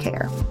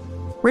skincare.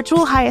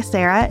 Ritual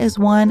Hyacera is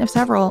one of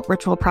several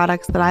Ritual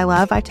products that I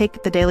love. I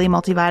take the daily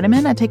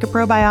multivitamin, I take a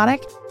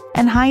probiotic,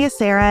 and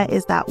Hyacera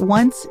is that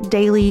once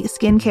daily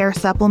skincare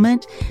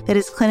supplement that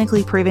is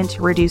clinically proven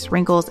to reduce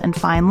wrinkles and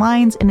fine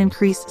lines and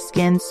increase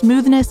skin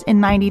smoothness in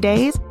 90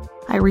 days.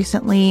 I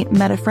recently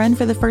met a friend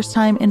for the first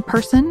time in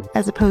person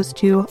as opposed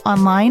to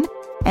online,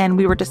 and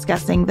we were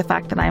discussing the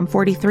fact that I am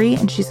 43,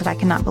 and she said, I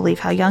cannot believe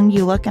how young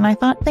you look, and I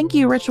thought, thank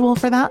you, Ritual,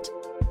 for that.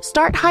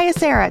 Start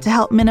Hyacera to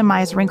help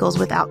minimize wrinkles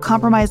without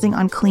compromising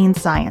on clean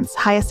science.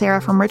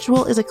 Hyacera from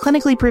Ritual is a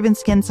clinically proven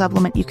skin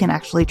supplement you can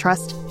actually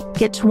trust.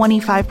 Get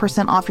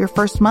 25% off your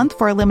first month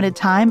for a limited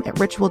time at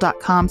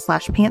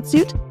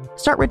ritual.com/pantsuit.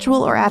 Start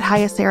Ritual or add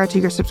Hyacera to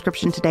your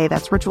subscription today.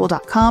 That's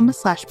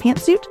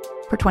ritual.com/pantsuit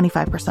for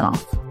 25%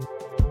 off.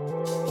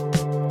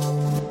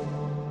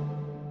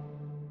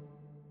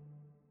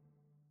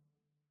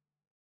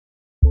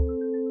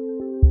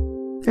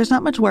 There's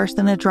not much worse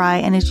than a dry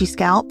and itchy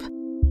scalp.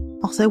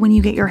 Also, when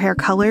you get your hair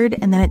colored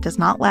and then it does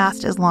not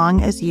last as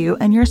long as you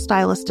and your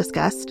stylist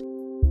discussed.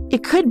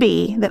 It could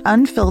be that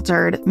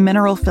unfiltered,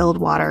 mineral-filled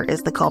water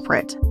is the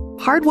culprit.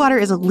 Hard water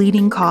is a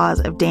leading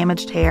cause of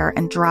damaged hair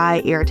and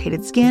dry,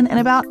 irritated skin, and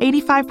about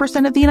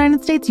 85% of the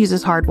United States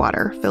uses hard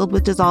water, filled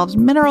with dissolved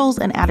minerals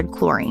and added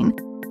chlorine.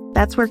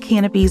 That's where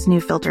Canopy's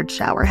new filtered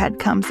shower head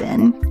comes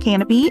in.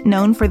 Canopy,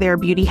 known for their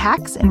beauty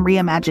hacks and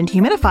reimagined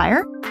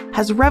humidifier,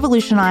 has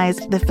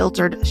revolutionized the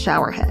filtered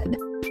shower head.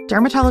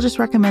 Dermatologists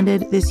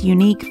recommended this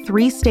unique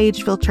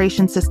 3-stage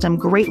filtration system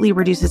greatly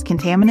reduces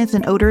contaminants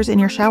and odors in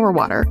your shower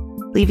water,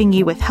 leaving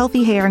you with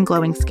healthy hair and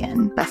glowing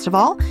skin. Best of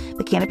all,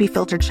 the Canopy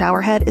filtered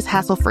shower head is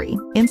hassle-free.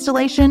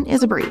 Installation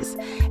is a breeze,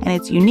 and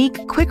its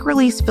unique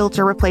quick-release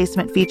filter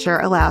replacement feature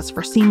allows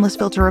for seamless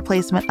filter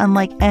replacement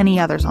unlike any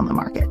others on the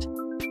market.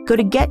 Go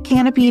to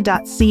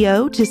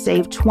getcanopy.co to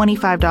save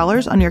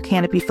 $25 on your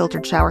Canopy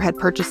filtered shower head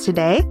purchase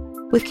today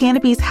with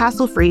Canopy's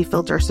hassle-free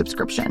filter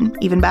subscription.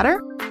 Even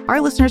better, our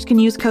listeners can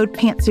use code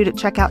PANTSUIT at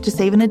checkout to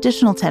save an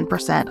additional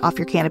 10% off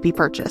your Canopy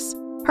purchase.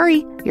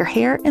 Hurry, your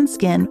hair and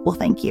skin will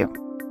thank you.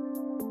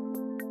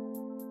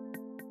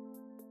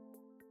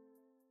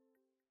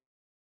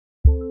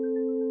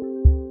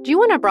 Do you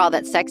want a bra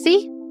that's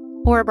sexy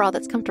or a bra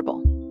that's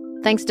comfortable?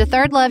 Thanks to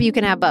Third Love, you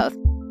can have both.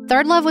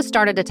 Third Love was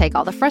started to take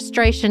all the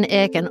frustration,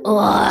 ick, and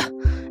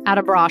out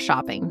of bra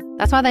shopping.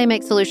 That's why they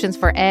make solutions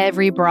for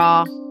every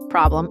bra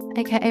problem,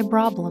 aka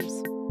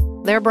problems.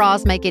 Their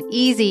bras make it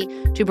easy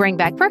to bring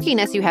back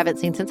perkiness you haven't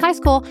seen since high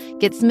school,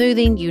 get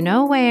smoothing you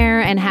know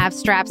where, and have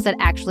straps that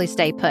actually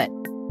stay put.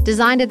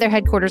 Designed at their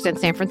headquarters in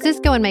San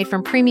Francisco and made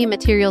from premium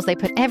materials, they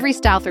put every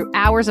style through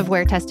hours of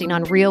wear testing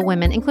on real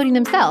women, including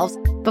themselves,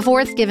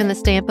 before it's given the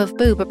stamp of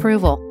boob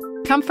approval.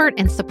 Comfort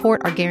and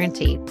support are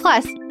guaranteed.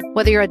 Plus,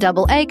 whether you're a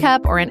double A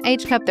cup or an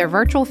H cup, their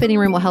virtual fitting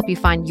room will help you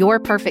find your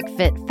perfect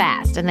fit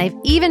fast. And they've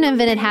even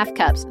invented half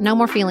cups. No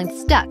more feeling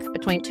stuck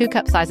between 2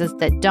 cup sizes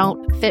that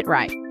don't fit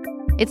right.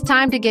 It's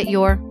time to get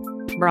your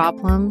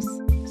problems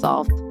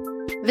solved.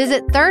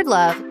 Visit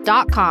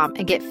thirdlove.com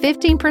and get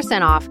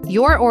 15% off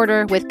your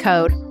order with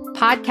code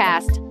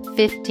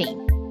podcast15.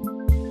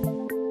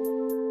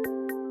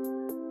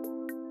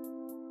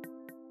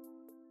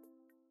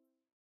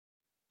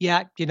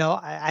 Yeah,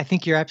 I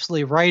think you're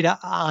absolutely right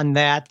on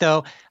that,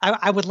 though.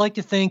 I would like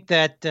to think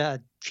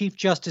that Chief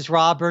Justice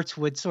Roberts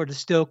would sort of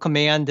still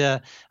command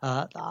a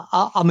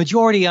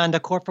majority on the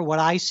court for what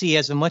I see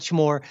as a much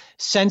more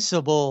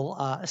sensible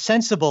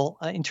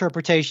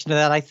interpretation of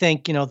that. I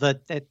think,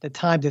 that at the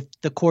time that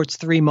the court's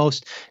three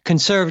most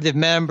conservative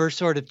members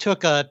sort of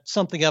took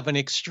something of an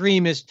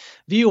extremist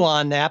view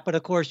on that. But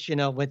of course,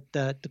 with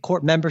the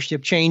court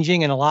membership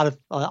changing and a lot of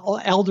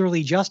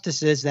elderly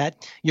justices,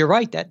 that you're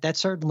right, that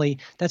certainly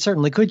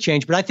could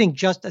change. But I think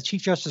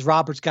Chief Justice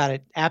Roberts got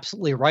it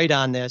absolutely right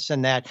on this,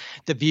 and that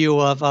the view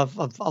of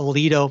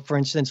Alito, for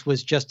instance,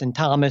 Justin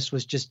Thomas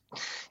was just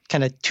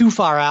kind of too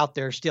far out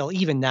there still,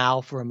 even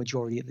now, for a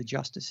majority of the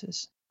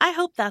justices. I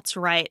hope that's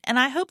right. And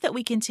I hope that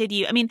we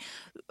continue. I mean,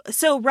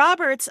 so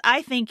Roberts,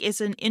 I think,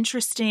 is an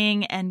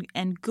interesting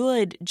and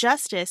good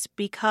justice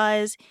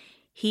because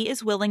he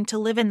is willing to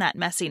live in that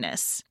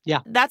messiness. Yeah.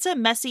 That's a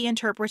messy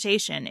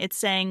interpretation. It's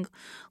saying,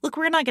 look,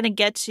 we're not going to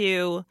get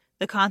to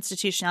the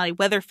constitutionality,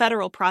 whether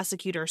federal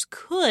prosecutors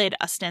could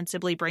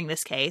ostensibly bring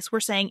this case. We're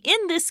saying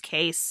in this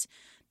case,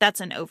 that's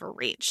an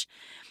overreach.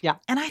 Yeah.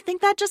 And I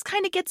think that just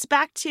kind of gets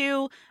back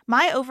to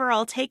my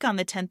overall take on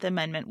the 10th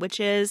Amendment, which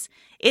is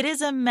it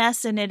is a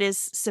mess, and it is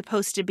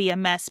supposed to be a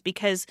mess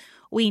because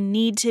we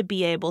need to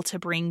be able to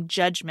bring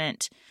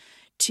judgment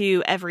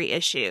to every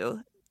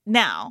issue.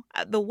 Now,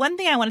 the one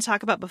thing I want to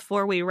talk about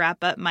before we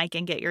wrap up, Mike,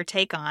 and get your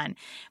take on,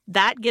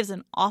 that gives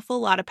an awful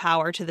lot of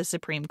power to the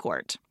Supreme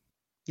Court.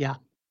 Yeah.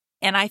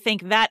 And I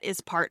think that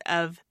is part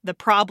of the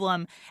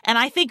problem. And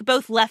I think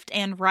both left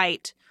and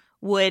right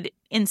would,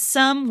 in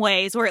some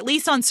ways, or at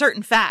least on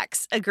certain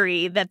facts,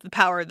 agree that the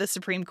power of the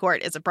Supreme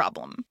Court is a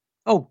problem.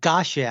 Oh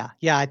gosh, yeah.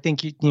 I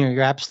think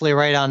you're absolutely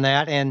right on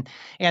that, and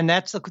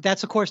that's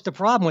of course the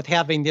problem with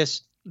having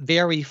this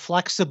very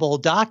flexible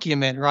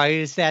document, right?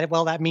 Is that,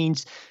 well, that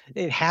means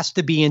it has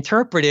to be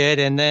interpreted,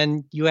 and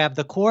then you have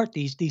the court,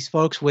 these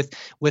folks with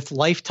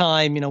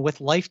lifetime, with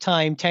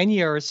lifetime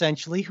tenure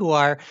essentially, who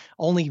are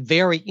only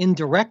very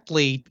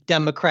indirectly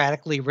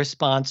democratically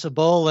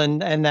responsible,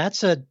 and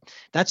that's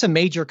a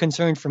major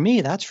concern for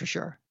me, that's for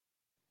sure.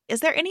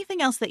 Is there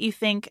anything else that you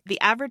think the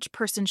average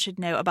person should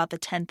know about the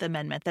 10th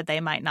Amendment that they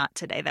might not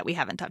today that we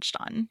haven't touched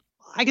on?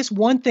 I guess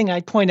one thing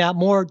I'd point out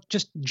more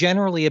just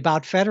generally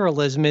about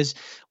federalism is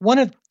one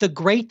of the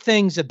great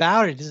things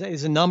about it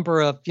is a number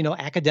of,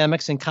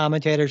 academics and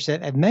commentators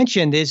that have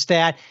mentioned is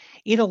that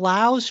it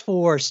allows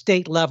for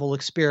state level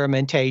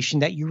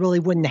experimentation that you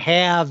really wouldn't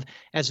have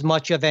as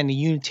much of in a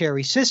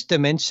unitary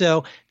system. And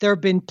so there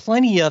have been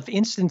plenty of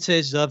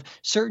instances of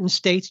certain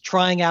states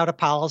trying out a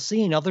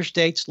policy and other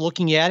states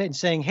looking at it and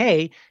saying,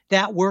 hey,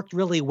 that worked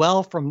really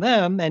well from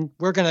them, and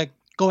we're going to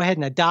go ahead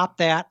and adopt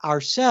that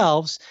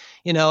ourselves,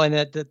 and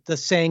the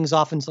saying's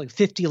often like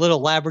 50 little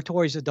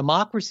laboratories of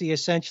democracy,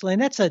 essentially.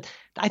 And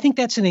I think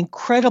that's an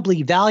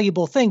incredibly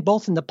valuable thing,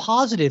 both in the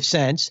positive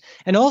sense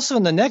and also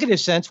in the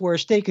negative sense, where a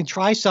state can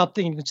try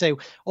something and can say,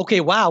 okay,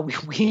 wow,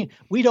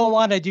 we don't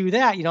want to do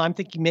that. I'm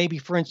thinking maybe,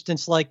 for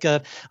instance, like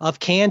of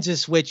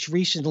Kansas, which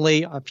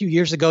recently, a few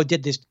years ago,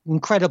 did this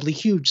incredibly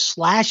huge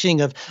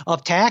slashing of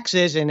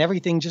taxes, and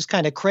everything just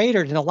kind of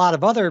cratered, and a lot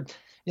of other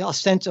a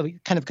sense of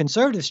kind of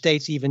conservative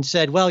states even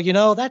said, well,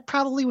 that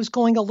probably was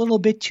going a little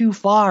bit too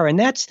far. And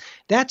that's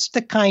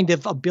the kind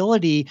of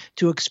ability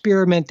to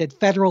experiment that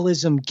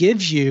federalism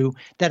gives you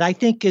that I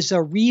think is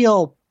a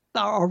real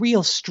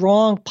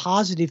strong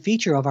positive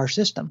feature of our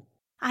system.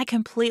 I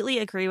completely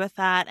agree with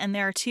that. And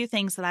there are two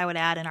things that I would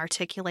add in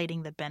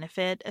articulating the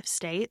benefit of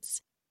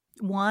states.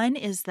 One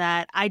is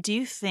that I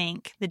do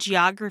think the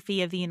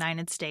geography of the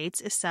United States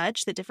is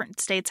such that different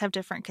states have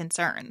different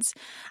concerns.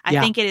 I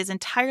think it is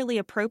entirely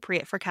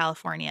appropriate for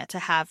California to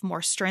have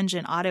more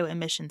stringent auto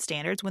emission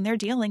standards when they're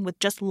dealing with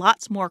just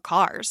lots more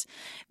cars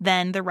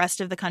than the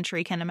rest of the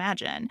country can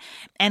imagine.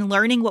 And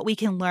learning what we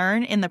can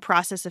learn in the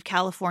process of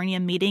California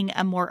meeting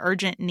a more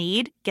urgent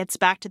need gets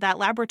back to that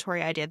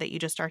laboratory idea that you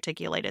just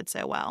articulated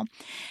so well.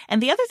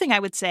 And the other thing I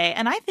would say,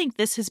 and I think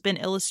this has been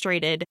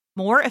illustrated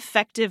more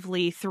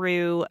effectively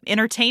through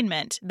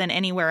entertainment than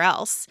anywhere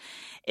else,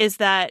 is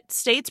that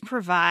states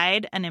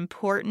provide an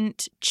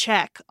important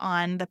check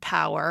on the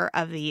power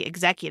of the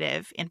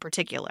executive in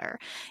particular.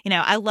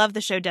 I love the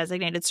show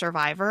Designated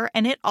Survivor,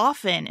 and it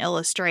often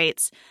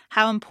illustrates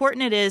how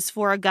important it is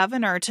for a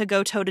governor to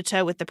go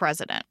toe-to-toe with the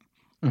president.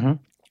 Mm-hmm.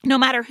 No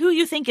matter who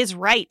you think is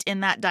right in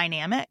that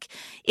dynamic,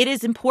 it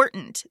is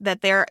important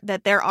that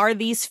there are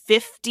these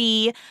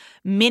 50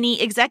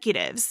 mini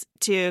executives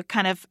to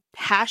kind of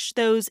hash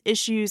those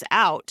issues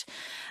out.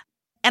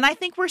 And I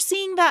think we're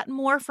seeing that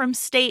more from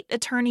state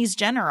attorneys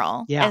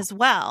general as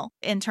well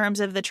in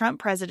terms of the Trump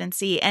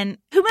presidency. And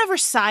whomever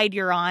side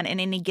you're on in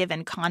any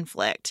given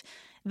conflict,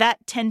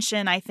 that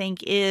tension, I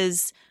think,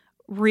 is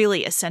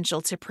really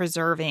essential to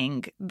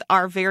preserving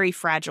our very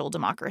fragile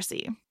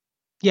democracy.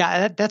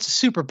 Yeah, that's a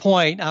super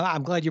point.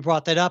 I'm glad you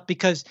brought that up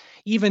because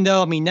even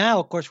though, now,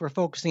 of course, we're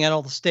focusing on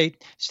all the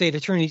state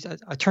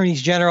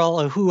attorneys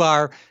general who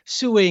are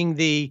suing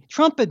the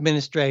Trump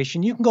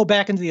administration. You can go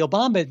back into the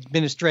Obama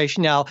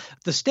administration. Now,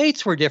 the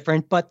states were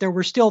different, but there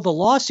were still the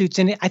lawsuits.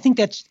 And I think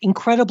that's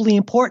incredibly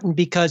important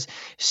because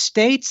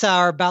states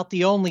are about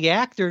the only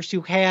actors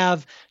who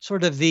have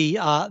sort of the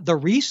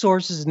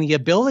resources and the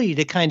ability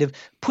to kind of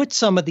put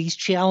some of these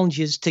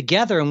challenges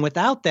together. And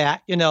without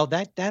that,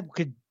 that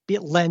could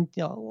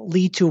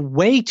lead to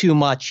way too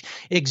much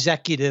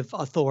executive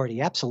authority.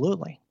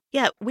 Absolutely.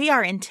 Yeah, we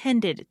are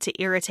intended to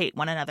irritate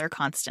one another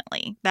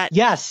constantly. That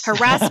yes.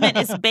 Harassment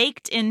is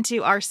baked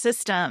into our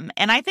system,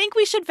 and I think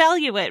we should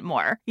value it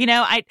more.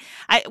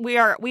 We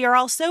are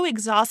all so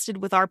exhausted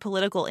with our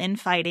political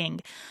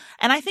infighting,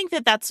 and I think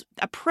that that's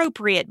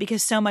appropriate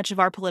because so much of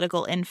our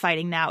political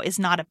infighting now is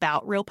not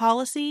about real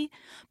policy.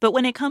 But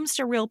when it comes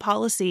to real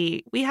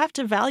policy, we have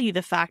to value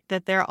the fact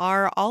that there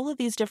are all of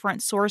these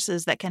different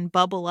sources that can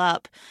bubble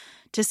up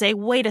to say,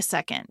 wait a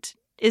second.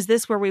 Is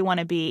this where we want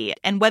to be?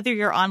 And whether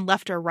you're on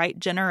left or right,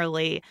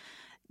 generally,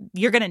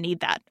 you're going to need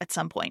that at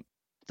some point.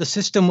 The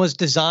system was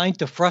designed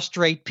to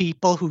frustrate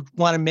people who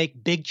want to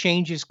make big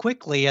changes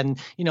quickly. And,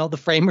 the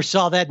framers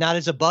saw that not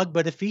as a bug,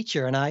 but a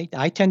feature. And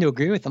I tend to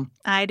agree with them.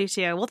 I do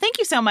too. Well, thank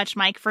you so much,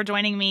 Mike, for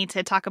joining me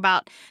to talk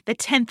about the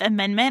 10th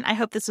Amendment. I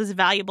hope this was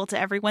valuable to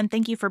everyone.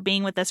 Thank you for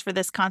being with us for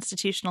this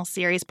constitutional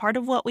series. Part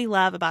of what we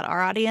love about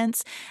our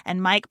audience,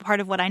 and Mike, part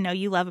of what I know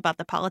you love about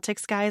the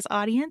Politics Guys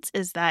audience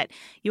is that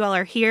you all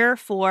are here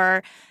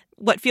for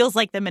what feels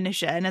like the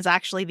minutia and is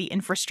actually the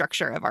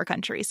infrastructure of our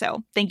country.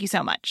 So thank you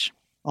so much.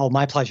 Oh,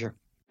 my pleasure.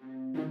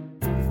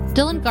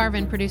 Dylan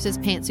Garvin produces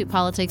Pantsuit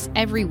Politics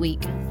every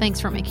week. Thanks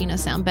for making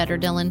us sound better,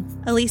 Dylan.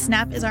 Elise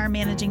Knapp is our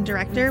managing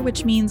director,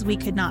 which means we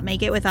could not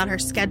make it without her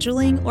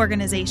scheduling,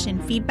 organization,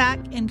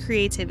 feedback, and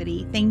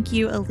creativity. Thank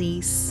you,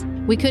 Elise.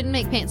 We couldn't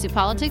make Pantsuit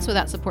Politics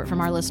without support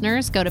from our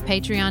listeners. Go to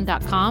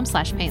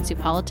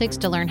patreon.com/pantsuitpolitics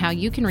to learn how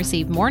you can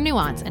receive more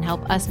nuance and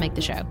help us make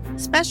the show.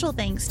 Special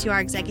thanks to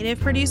our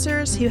executive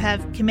producers who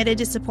have committed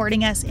to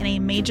supporting us in a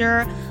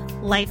major,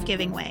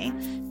 life-giving way.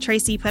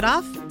 Tracy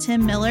Putoff,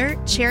 Tim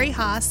Miller, Cherry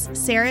Haas,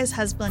 Sarah's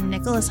husband,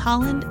 Nicholas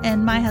Holland,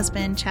 and my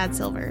husband, Chad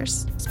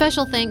Silvers.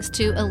 Special thanks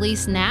to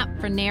Elise Knapp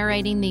for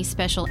narrating these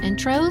special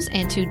intros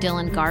and to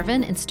Dylan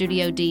Garvin and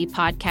Studio D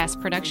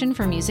podcast production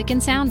for music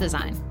and sound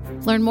design.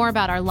 Learn more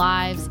about our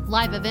live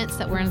events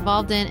that we're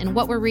involved in, and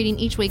what we're reading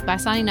each week by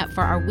signing up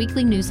for our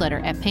weekly newsletter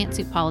at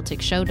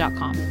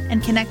pantsuitpoliticsshow.com.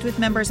 And connect with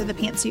members of the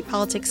Pantsuit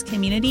Politics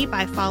community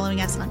by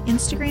following us on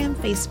Instagram,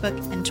 Facebook,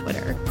 and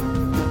Twitter.